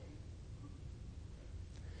possible.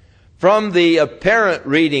 From the apparent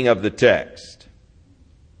reading of the text,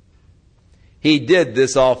 he did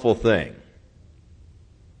this awful thing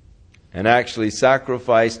and actually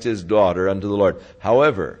sacrificed his daughter unto the Lord.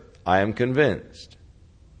 However, I am convinced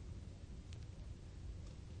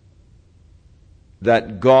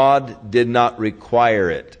that God did not require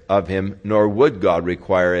it of him, nor would God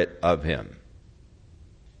require it of him.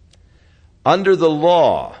 Under the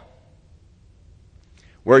law,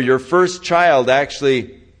 where your first child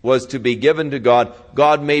actually was to be given to God,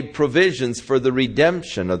 God made provisions for the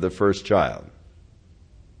redemption of the first child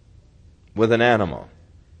with an animal.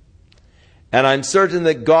 And I'm certain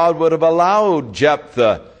that God would have allowed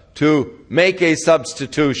Jephthah to make a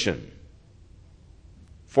substitution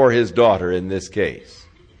for his daughter in this case.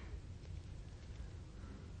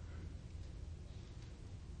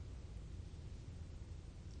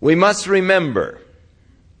 We must remember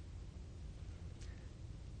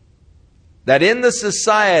that in the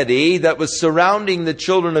society that was surrounding the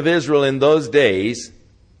children of Israel in those days,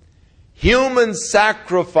 human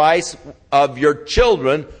sacrifice of your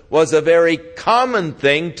children was a very common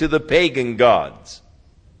thing to the pagan gods.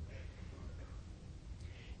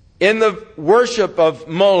 In the worship of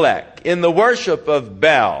Molech, in the worship of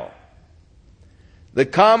Baal, the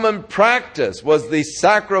common practice was the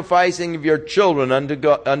sacrificing of your children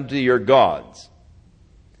unto your gods.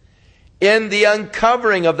 In the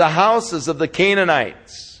uncovering of the houses of the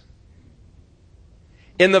Canaanites,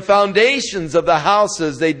 in the foundations of the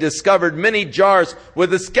houses, they discovered many jars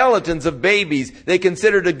with the skeletons of babies. They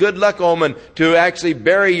considered a good luck omen to actually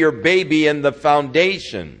bury your baby in the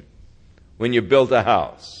foundation when you built a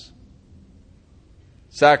house,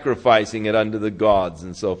 sacrificing it unto the gods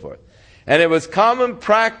and so forth. And it was common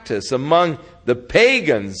practice among the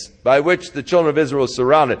pagans by which the children of Israel were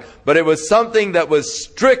surrounded. But it was something that was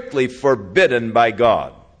strictly forbidden by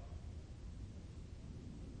God.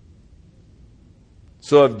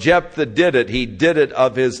 So if Jephthah did it, he did it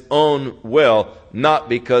of his own will, not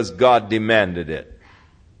because God demanded it.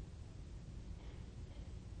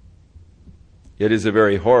 It is a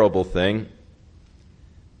very horrible thing.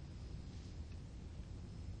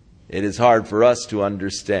 It is hard for us to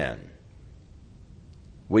understand.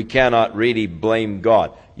 We cannot really blame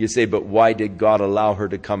God. You say, but why did God allow her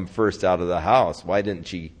to come first out of the house? Why didn't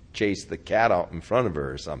she chase the cat out in front of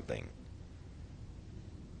her or something?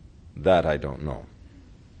 That I don't know.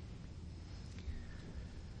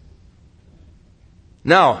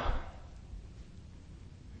 Now,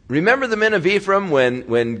 remember the men of Ephraim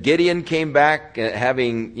when Gideon came back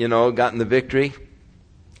having, gotten the victory?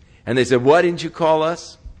 And they said, why didn't you call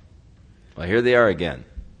us? Well, here they are again.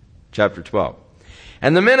 Chapter 12.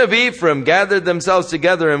 And the men of Ephraim gathered themselves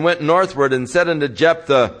together and went northward and said unto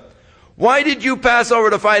Jephthah, why did you pass over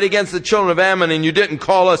to fight against the children of Ammon and you didn't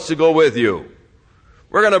call us to go with you?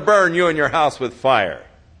 We're going to burn you and your house with fire.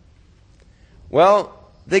 Well,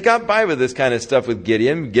 they got by with this kind of stuff with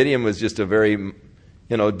Gideon. Gideon was just a very,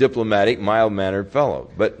 diplomatic, mild-mannered fellow.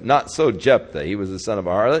 But not so Jephthah. He was the son of a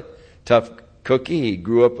harlot, tough cookie. He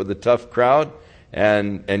grew up with a tough crowd.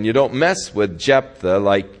 And you don't mess with Jephthah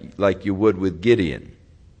like you would with Gideon.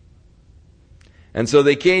 And so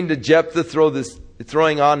they came to Jephthah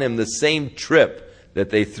throwing on him the same trip that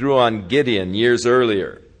they threw on Gideon years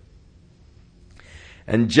earlier.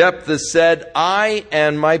 And Jephthah said, I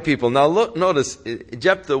and my people. Now notice,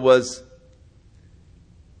 Jephthah was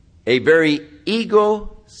a very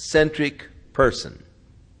egocentric person.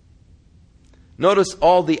 Notice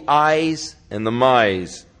all the I's and the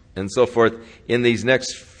my's and so forth in these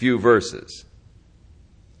next few verses.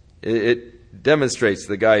 It demonstrates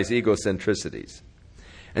the guy's egocentricities.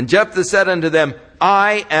 And Jephthah said unto them,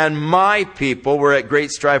 I and my people were at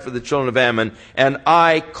great strife with the children of Ammon, and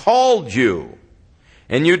I called you,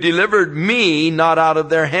 and you delivered me not out of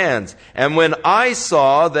their hands. And when I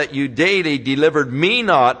saw that you daily delivered me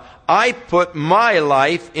not, I put my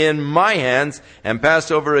life in my hands and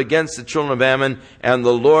passed over against the children of Ammon, and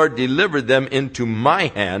the Lord delivered them into my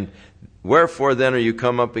hand. Wherefore then are you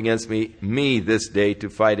come up against me this day to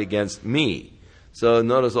fight against me? So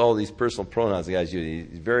notice all these personal pronouns the guys use.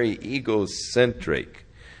 He's very egocentric.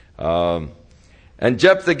 And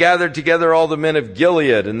Jephthah gathered together all the men of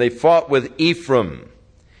Gilead, and they fought with Ephraim.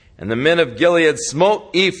 And the men of Gilead smote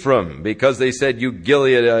Ephraim, because they said, you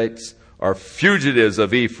Gileadites are fugitives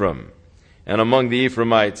of Ephraim, and among the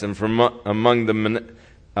Ephraimites, and from among the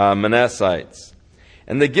Manassites.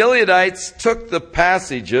 And the Gileadites took the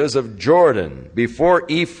passages of Jordan before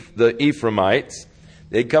the Ephraimites.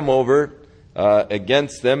 They'd come over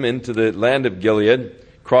against them into the land of Gilead,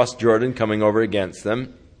 crossed Jordan, coming over against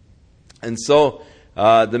them. And so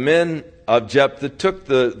the men of Jephthah took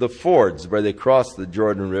the fords where they crossed the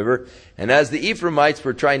Jordan River, and as the Ephraimites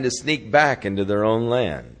were trying to sneak back into their own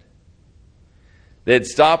land, they'd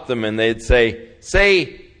stop them and they'd say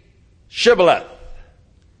Shibboleth.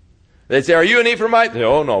 They'd say, are you an Ephraimite? They'd say,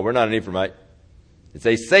 oh no, we're not an Ephraimite.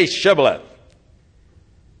 They'd say Shibboleth.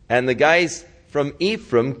 And the guys from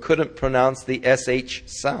Ephraim couldn't pronounce the SH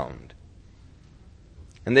sound.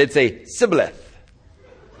 And they'd say Sibboleth.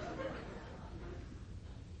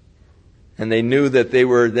 And they knew that they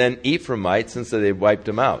were then Ephraimites, and so they wiped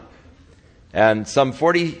them out. And some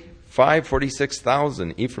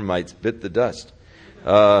 46,000 Ephraimites bit the dust.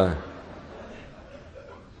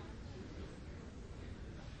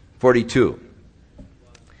 42.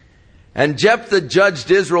 And Jephthah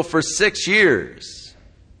judged Israel for 6 years.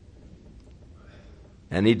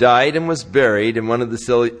 And he died and was buried in one of the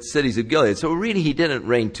cities of Gilead. So really he didn't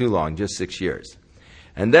reign too long, just 6 years.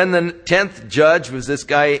 And then the 10th judge was this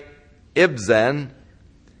guy Ibzan.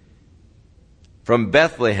 from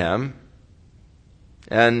Bethlehem.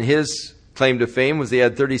 And his claim to fame was he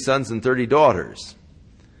had 30 sons and 30 daughters,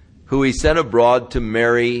 who he sent abroad to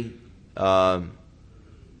marry,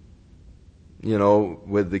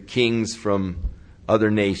 with the kings from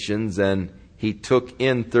other nations, and he took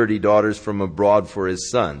in 30 daughters from abroad for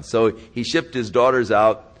his sons. So he shipped his daughters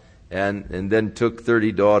out and then took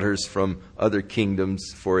 30 daughters from other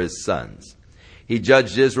kingdoms for his sons. He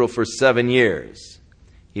judged Israel for 7 years.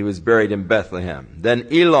 He was buried in Bethlehem. Then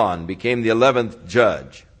Elon became the 11th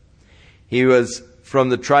judge. He was from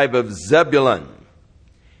the tribe of Zebulun.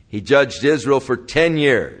 He judged Israel for 10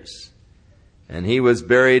 years. And he was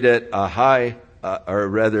buried at Ajalon,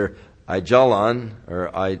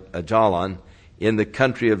 in the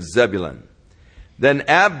country of Zebulun. Then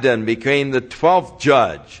Abdon became the 12th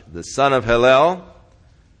judge, the son of Hillel.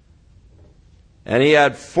 And he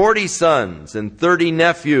had 40 sons and 30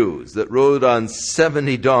 nephews that rode on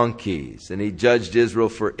 70 donkeys. And he judged Israel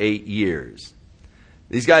for 8 years.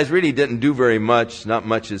 These guys really didn't do very much. Not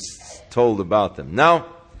much is told about them. Now,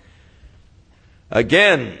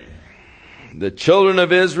 again, the children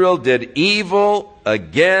of Israel did evil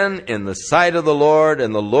again in the sight of the Lord,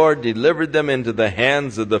 and the Lord delivered them into the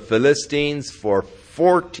hands of the Philistines for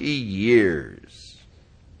 40 years.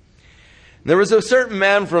 There was a certain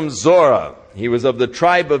man from Zorah. He was of the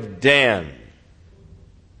tribe of Dan.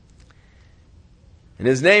 And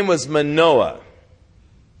his name was Manoah.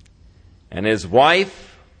 And his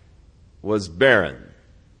wife was barren.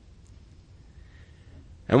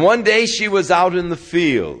 And one day she was out in the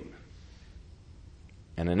field.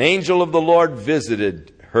 And an angel of the Lord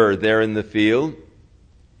visited her there in the field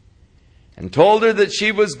and told her that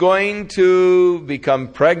she was going to become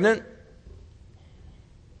pregnant.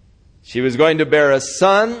 She was going to bear a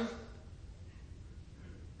son.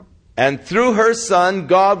 And through her son,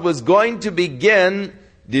 God was going to begin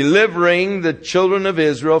delivering the children of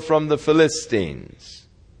Israel from the Philistines.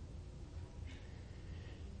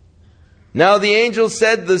 Now the angel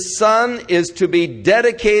said, the son is to be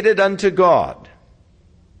dedicated unto God.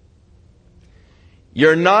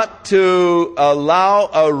 You're not to allow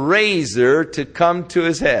a razor to come to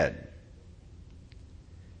his head.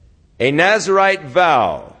 A Nazirite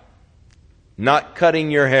vow, not cutting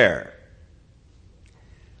your hair.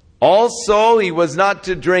 Also, he was not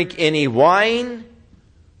to drink any wine,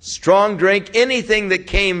 strong drink, anything that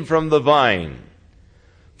came from the vine.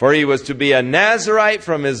 For he was to be a Nazirite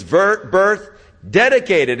from his birth,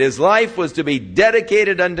 dedicated. His life was to be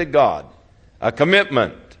dedicated unto God. A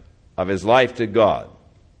commitment of his life to God.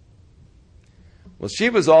 Well, she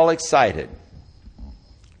was all excited.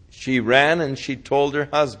 She ran and she told her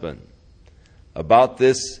husband about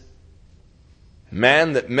this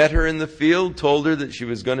man that met her in the field, told her that she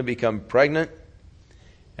was going to become pregnant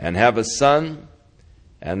and have a son,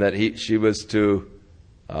 and that she was to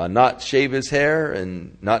not shave his hair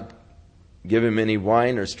and not give him any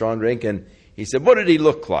wine or strong drink. And he said, what did he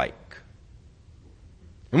look like?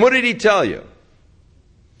 And what did he tell you?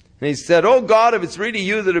 And he said, oh God, if it's really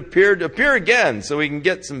you that appeared, appear again so we can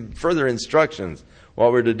get some further instructions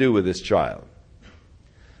what we're to do with this child.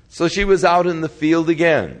 So she was out in the field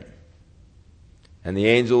again. And the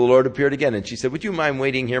angel of the Lord appeared again. And she said, would you mind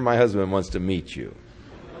waiting here? My husband wants to meet you.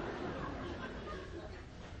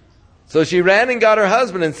 So she ran and got her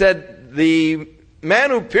husband and said, the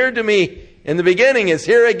man who appeared to me in the beginning is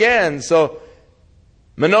here again. So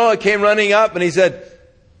Manoah came running up and he said,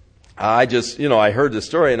 I heard the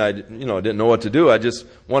story and I didn't know what to do. I just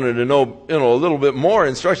wanted to know, a little bit more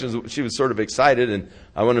instructions. She was sort of excited, and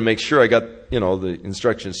I wanted to make sure I got, the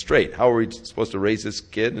instructions straight. How are we supposed to raise this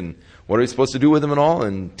kid, and what are we supposed to do with him and all?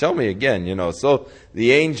 And tell me again, So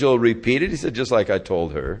the angel repeated. He said, just like I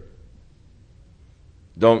told her.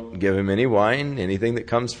 Don't give him any wine, anything that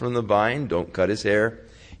comes from the vine. Don't cut his hair.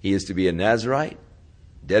 He is to be a Nazirite,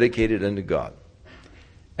 dedicated unto God.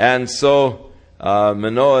 And so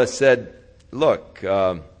Manoah said, look, he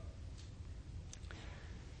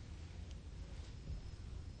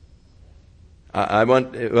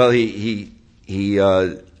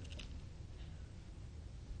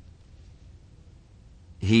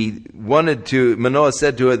wanted to, Manoah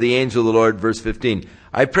said to her, the angel of the Lord, verse 15,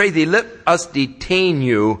 I pray thee, let us detain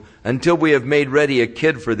you until we have made ready a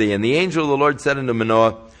kid for thee. And the angel of the Lord said unto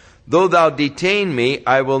Manoah, though thou detain me,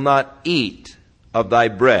 I will not eat of thy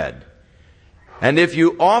bread. And if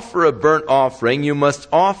you offer a burnt offering, you must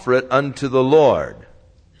offer it unto the Lord.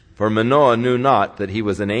 For Manoah knew not that he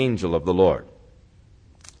was an angel of the Lord.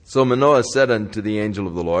 So Manoah said unto the angel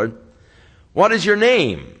of the Lord, what is your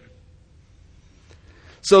name?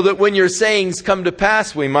 So that when your sayings come to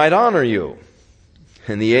pass, we might honor you.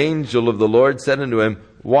 And the angel of the Lord said unto him,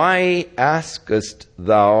 Why askest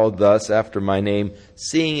thou thus after my name,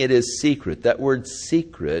 seeing it is secret? That word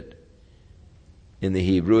secret in the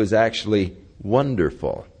Hebrew is actually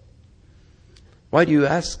wonderful. Why do you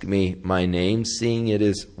ask me my name, seeing it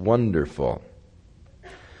is wonderful?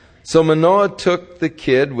 So Manoah took the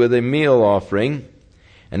kid with a meal offering,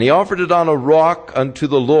 and he offered it on a rock unto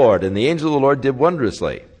the Lord. And the angel of the Lord did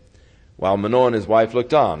wondrously, while Manoah and his wife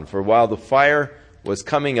looked on. For while the fire was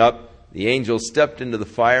coming up, the angel stepped into the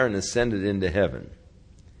fire and ascended into heaven.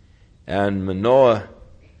 And Manoah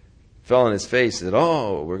fell on his face and said,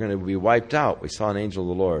 Oh, we're going to be wiped out. We saw an angel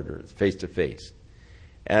of the Lord, or face to face.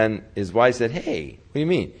 And his wife said, Hey, what do you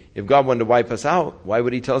mean? If God wanted to wipe us out, why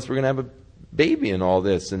would he tell us we're going to have a baby and all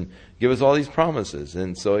this and give us all these promises?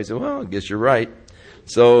 And so he said, Well, I guess you're right.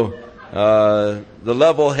 So the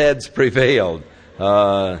level heads prevailed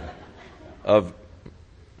of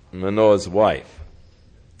Manoah's wife.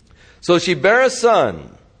 So she bare a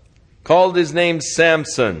son, called his name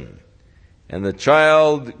Samson. And the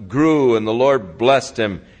child grew, and the Lord blessed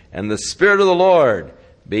him. And the Spirit of the Lord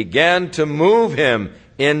began to move him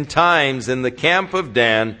in times in the camp of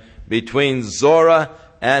Dan between Zorah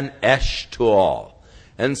and Eshtaol.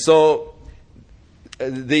 And so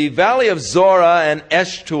the valley of Zorah and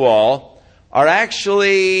Eshtaol are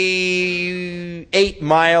actually 8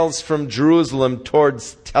 miles from Jerusalem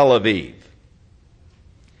towards Tel Aviv.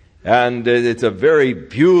 And it's a very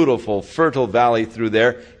beautiful, fertile valley through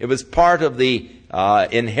there. It was part of the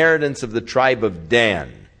inheritance of the tribe of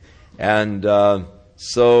Dan. And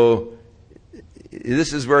so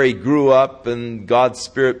this is where he grew up, and God's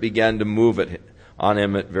Spirit began to move on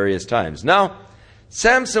him at various times. Now,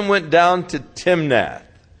 Samson went down to Timnath,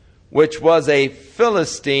 which was a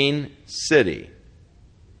Philistine city.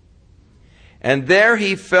 And there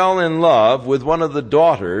he fell in love with one of the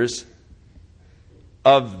daughters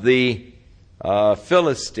of the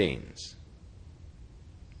Philistines.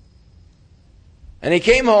 And he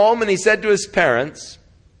came home and he said to his parents,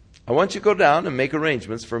 I want you to go down and make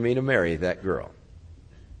arrangements for me to marry that girl.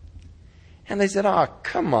 And they said, Oh,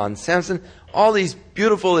 come on, Samson. All these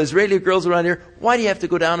beautiful Israeli girls around here, why do you have to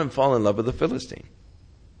go down and fall in love with a Philistine?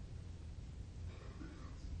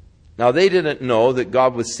 Now, they didn't know that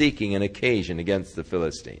God was seeking an occasion against the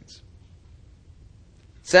Philistines.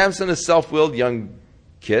 Samson, a self-willed young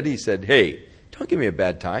kid, he said, Hey, don't give me a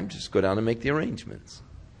bad time. Just go down and make the arrangements.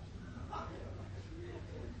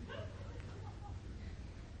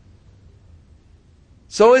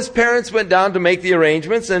 So his parents went down to make the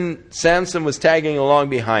arrangements, and Samson was tagging along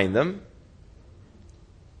behind them.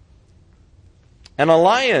 And a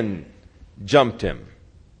lion jumped him.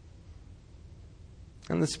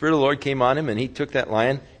 And the Spirit of the Lord came on him, and he took that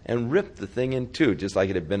lion and ripped the thing in two, just like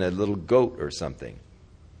it had been a little goat or something.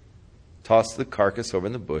 Tossed the carcass over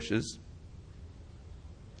in the bushes.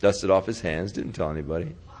 Dusted off his hands, didn't tell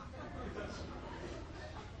anybody.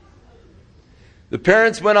 The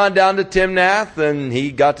parents went on down to Timnath, and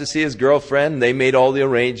he got to see his girlfriend. They made all the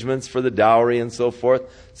arrangements for the dowry and so forth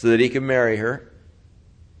so that he could marry her.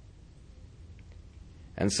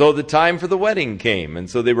 And so the time for the wedding came, and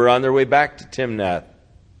so they were on their way back to Timnath.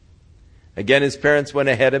 Again, his parents went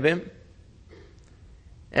ahead of him.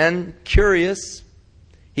 And curious,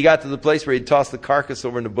 he got to the place where he'd tossed the carcass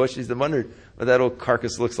over in the bushes. He wondered what that old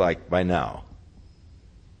carcass looks like by now.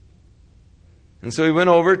 And so he went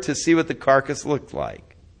over to see what the carcass looked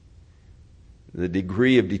like. The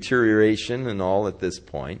degree of deterioration and all at this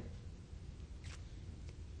point.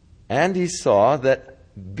 And he saw that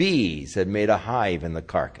bees had made a hive in the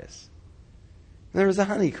carcass. There was a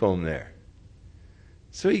honeycomb there.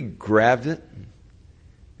 So he grabbed it,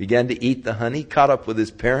 began to eat the honey, caught up with his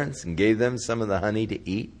parents and gave them some of the honey to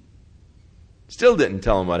eat. Still didn't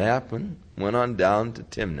tell them what happened. Went on down to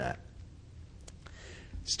Timnath.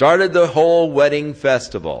 Started the whole wedding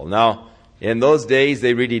festival. Now, in those days,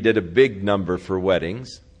 they really did a big number for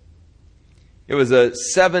weddings. It was a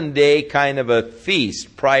 7-day kind of a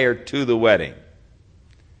feast prior to the wedding.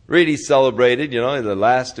 Really celebrated, the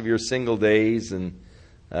last of your single days. And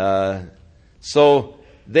so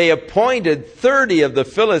they appointed 30 of the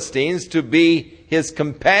Philistines to be his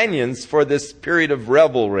companions for this period of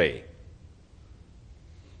revelry.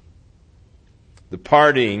 The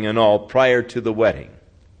partying and all prior to the wedding.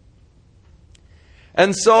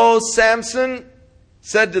 And so Samson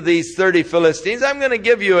said to these 30 Philistines, I'm going to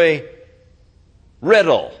give you a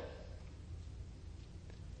riddle.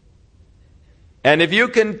 And if you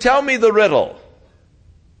can tell me the riddle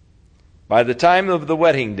by the time of the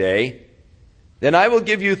wedding day, then I will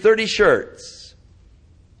give you 30 shirts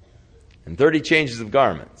and 30 changes of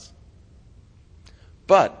garments.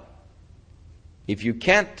 But if you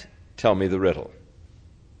can't tell me the riddle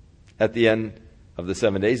at the end of the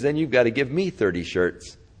 7 days, then you've got to give me 30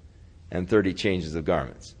 shirts and 30 changes of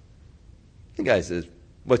garments. The guy says,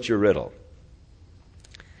 what's your riddle?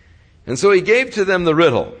 And so he gave to them the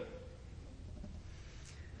riddle.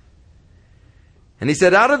 And he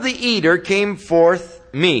said, out of the eater came forth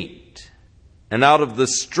meat, and out of the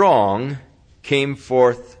strong came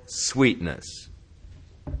forth sweetness.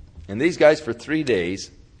 And these guys for 3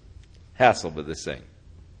 days hassled with this thing.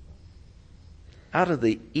 Out of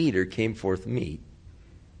the eater came forth meat.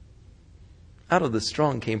 Out of the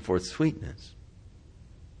strong came forth sweetness.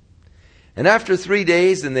 And after 3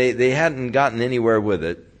 days, and they hadn't gotten anywhere with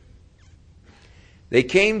it, they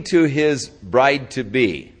came to his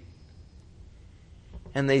bride-to-be.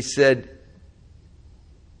 And they said,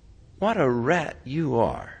 what a rat you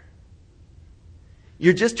are.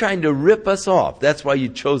 You're just trying to rip us off. That's why you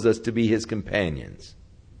chose us to be his companions.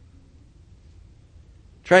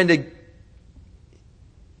 Trying to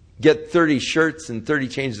get 30 shirts and 30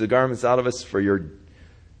 changes of garments out of us for your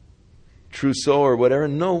trousseau or whatever.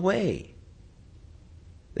 No way.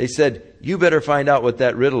 They said, you better find out what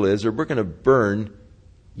that riddle is, or we're going to burn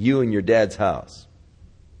you and your dad's house.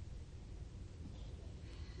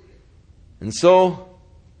 And so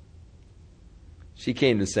she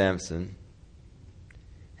came to Samson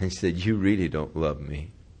and she said, you really don't love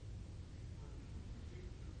me.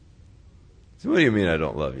 So what do you mean I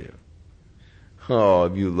don't love you? Oh,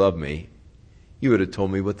 if you love me, you would have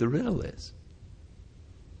told me what the riddle is.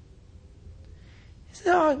 He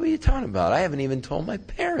said, oh, what are you talking about? I haven't even told my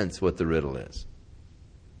parents what the riddle is.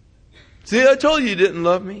 See, I told you didn't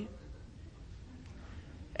love me.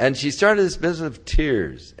 And she started this business of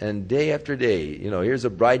tears. And day after day, here's a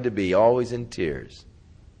bride-to-be, always in tears.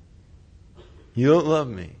 You don't love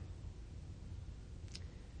me.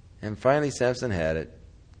 And finally Samson had it.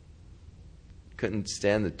 Couldn't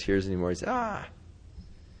stand the tears anymore. He said,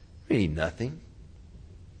 really nothing.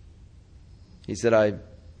 He said, I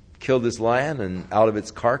killed this lion, and out of its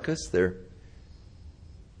carcass there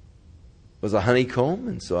was a honeycomb,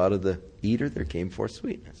 and so out of the eater there came forth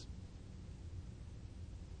sweetness.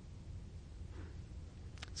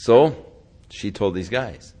 So she told these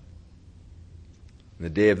guys. And the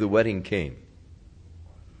day of the wedding came.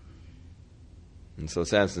 And so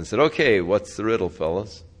Samson said, okay, what's the riddle,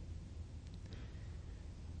 fellas?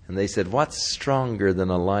 And they said, what's stronger than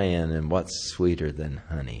a lion and what's sweeter than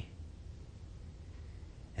honey?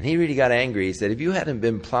 And he really got angry. He said, if you hadn't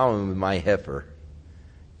been plowing with my heifer,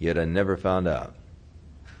 you'd have never found out.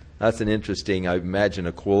 That's an interesting, I imagine,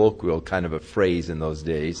 a colloquial kind of a phrase in those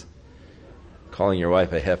days. Calling your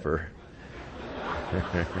wife a heifer.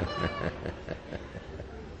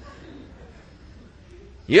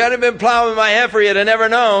 You hadn't been plowing with my heifer, you'd have never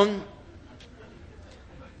known.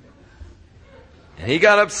 And he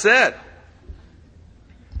got upset.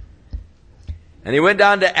 And he went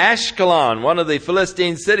down to Ashkelon, one of the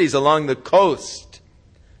Philistine cities along the coast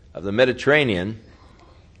of the Mediterranean.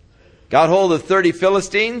 Got hold of 30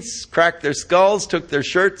 Philistines, cracked their skulls, took their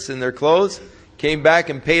shirts and their clothes, came back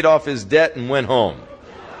and paid off his debt and went home.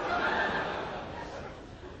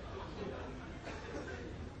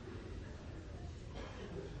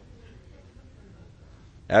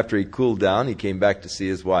 After he cooled down, he came back to see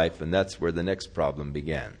his wife, and that's where the next problem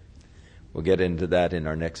began. We'll get into that in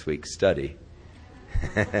our next week's study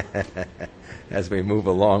as we move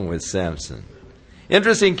along with Samson.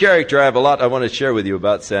 Interesting character. I have a lot I want to share with you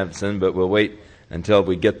about Samson, but we'll wait until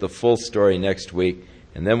we get the full story next week,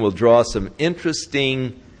 and then we'll draw some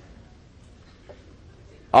interesting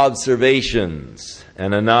observations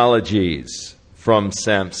and analogies from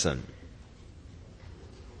Samson.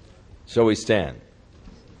 Shall we stand?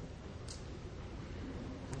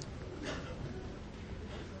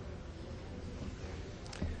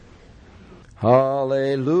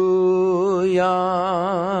 Hallelujah,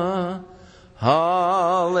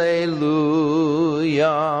 hallelujah,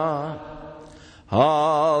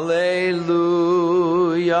 hallelujah,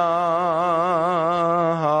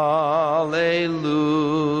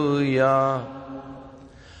 hallelujah,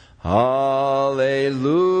 hallelujah,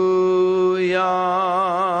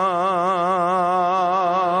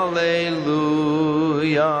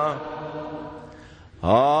 hallelujah,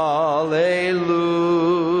 hallelujah.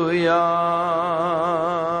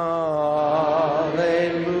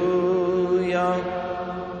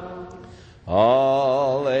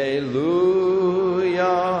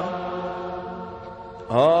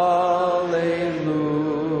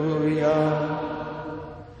 Hallelujah.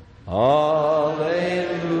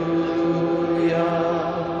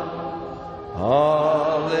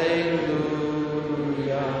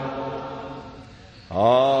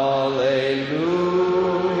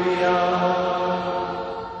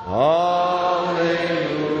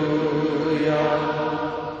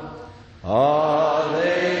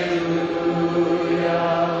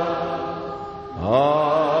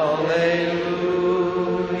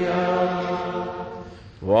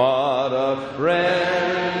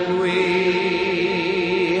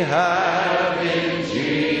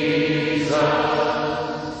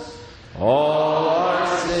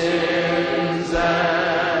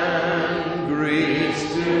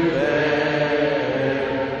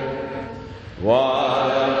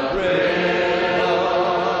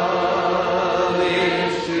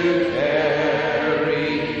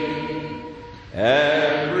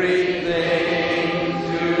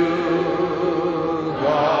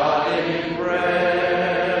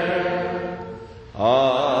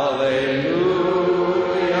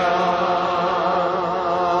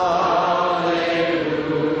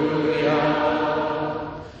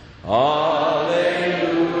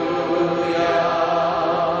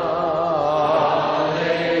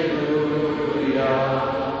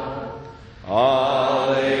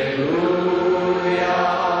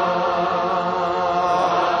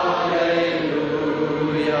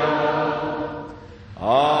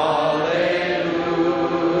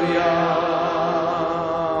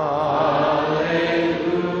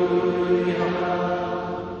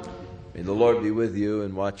 Lord be with you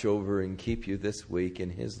and watch over and keep you this week in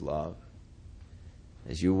His love.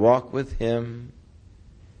 As you walk with Him,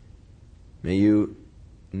 may you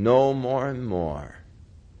know more and more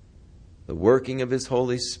the working of His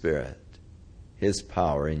Holy Spirit, His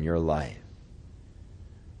power in your life.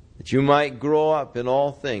 That you might grow up in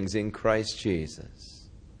all things in Christ Jesus.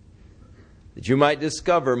 That you might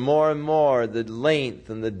discover more and more the length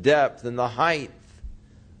and the depth and the height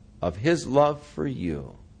of His love for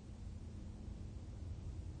you.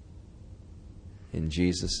 In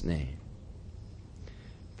Jesus' name.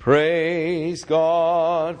 Praise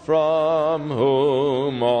God from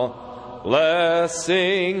whom all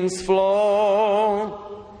blessings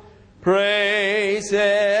flow. Praise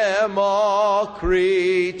Him, all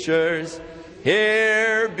creatures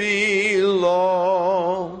here below.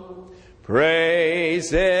 Praise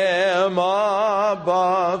Him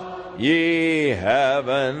above, ye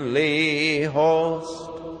heavenly host.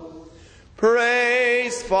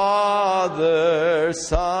 Praise Father,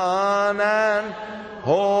 Son, and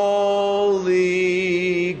Holy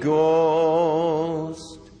Ghost.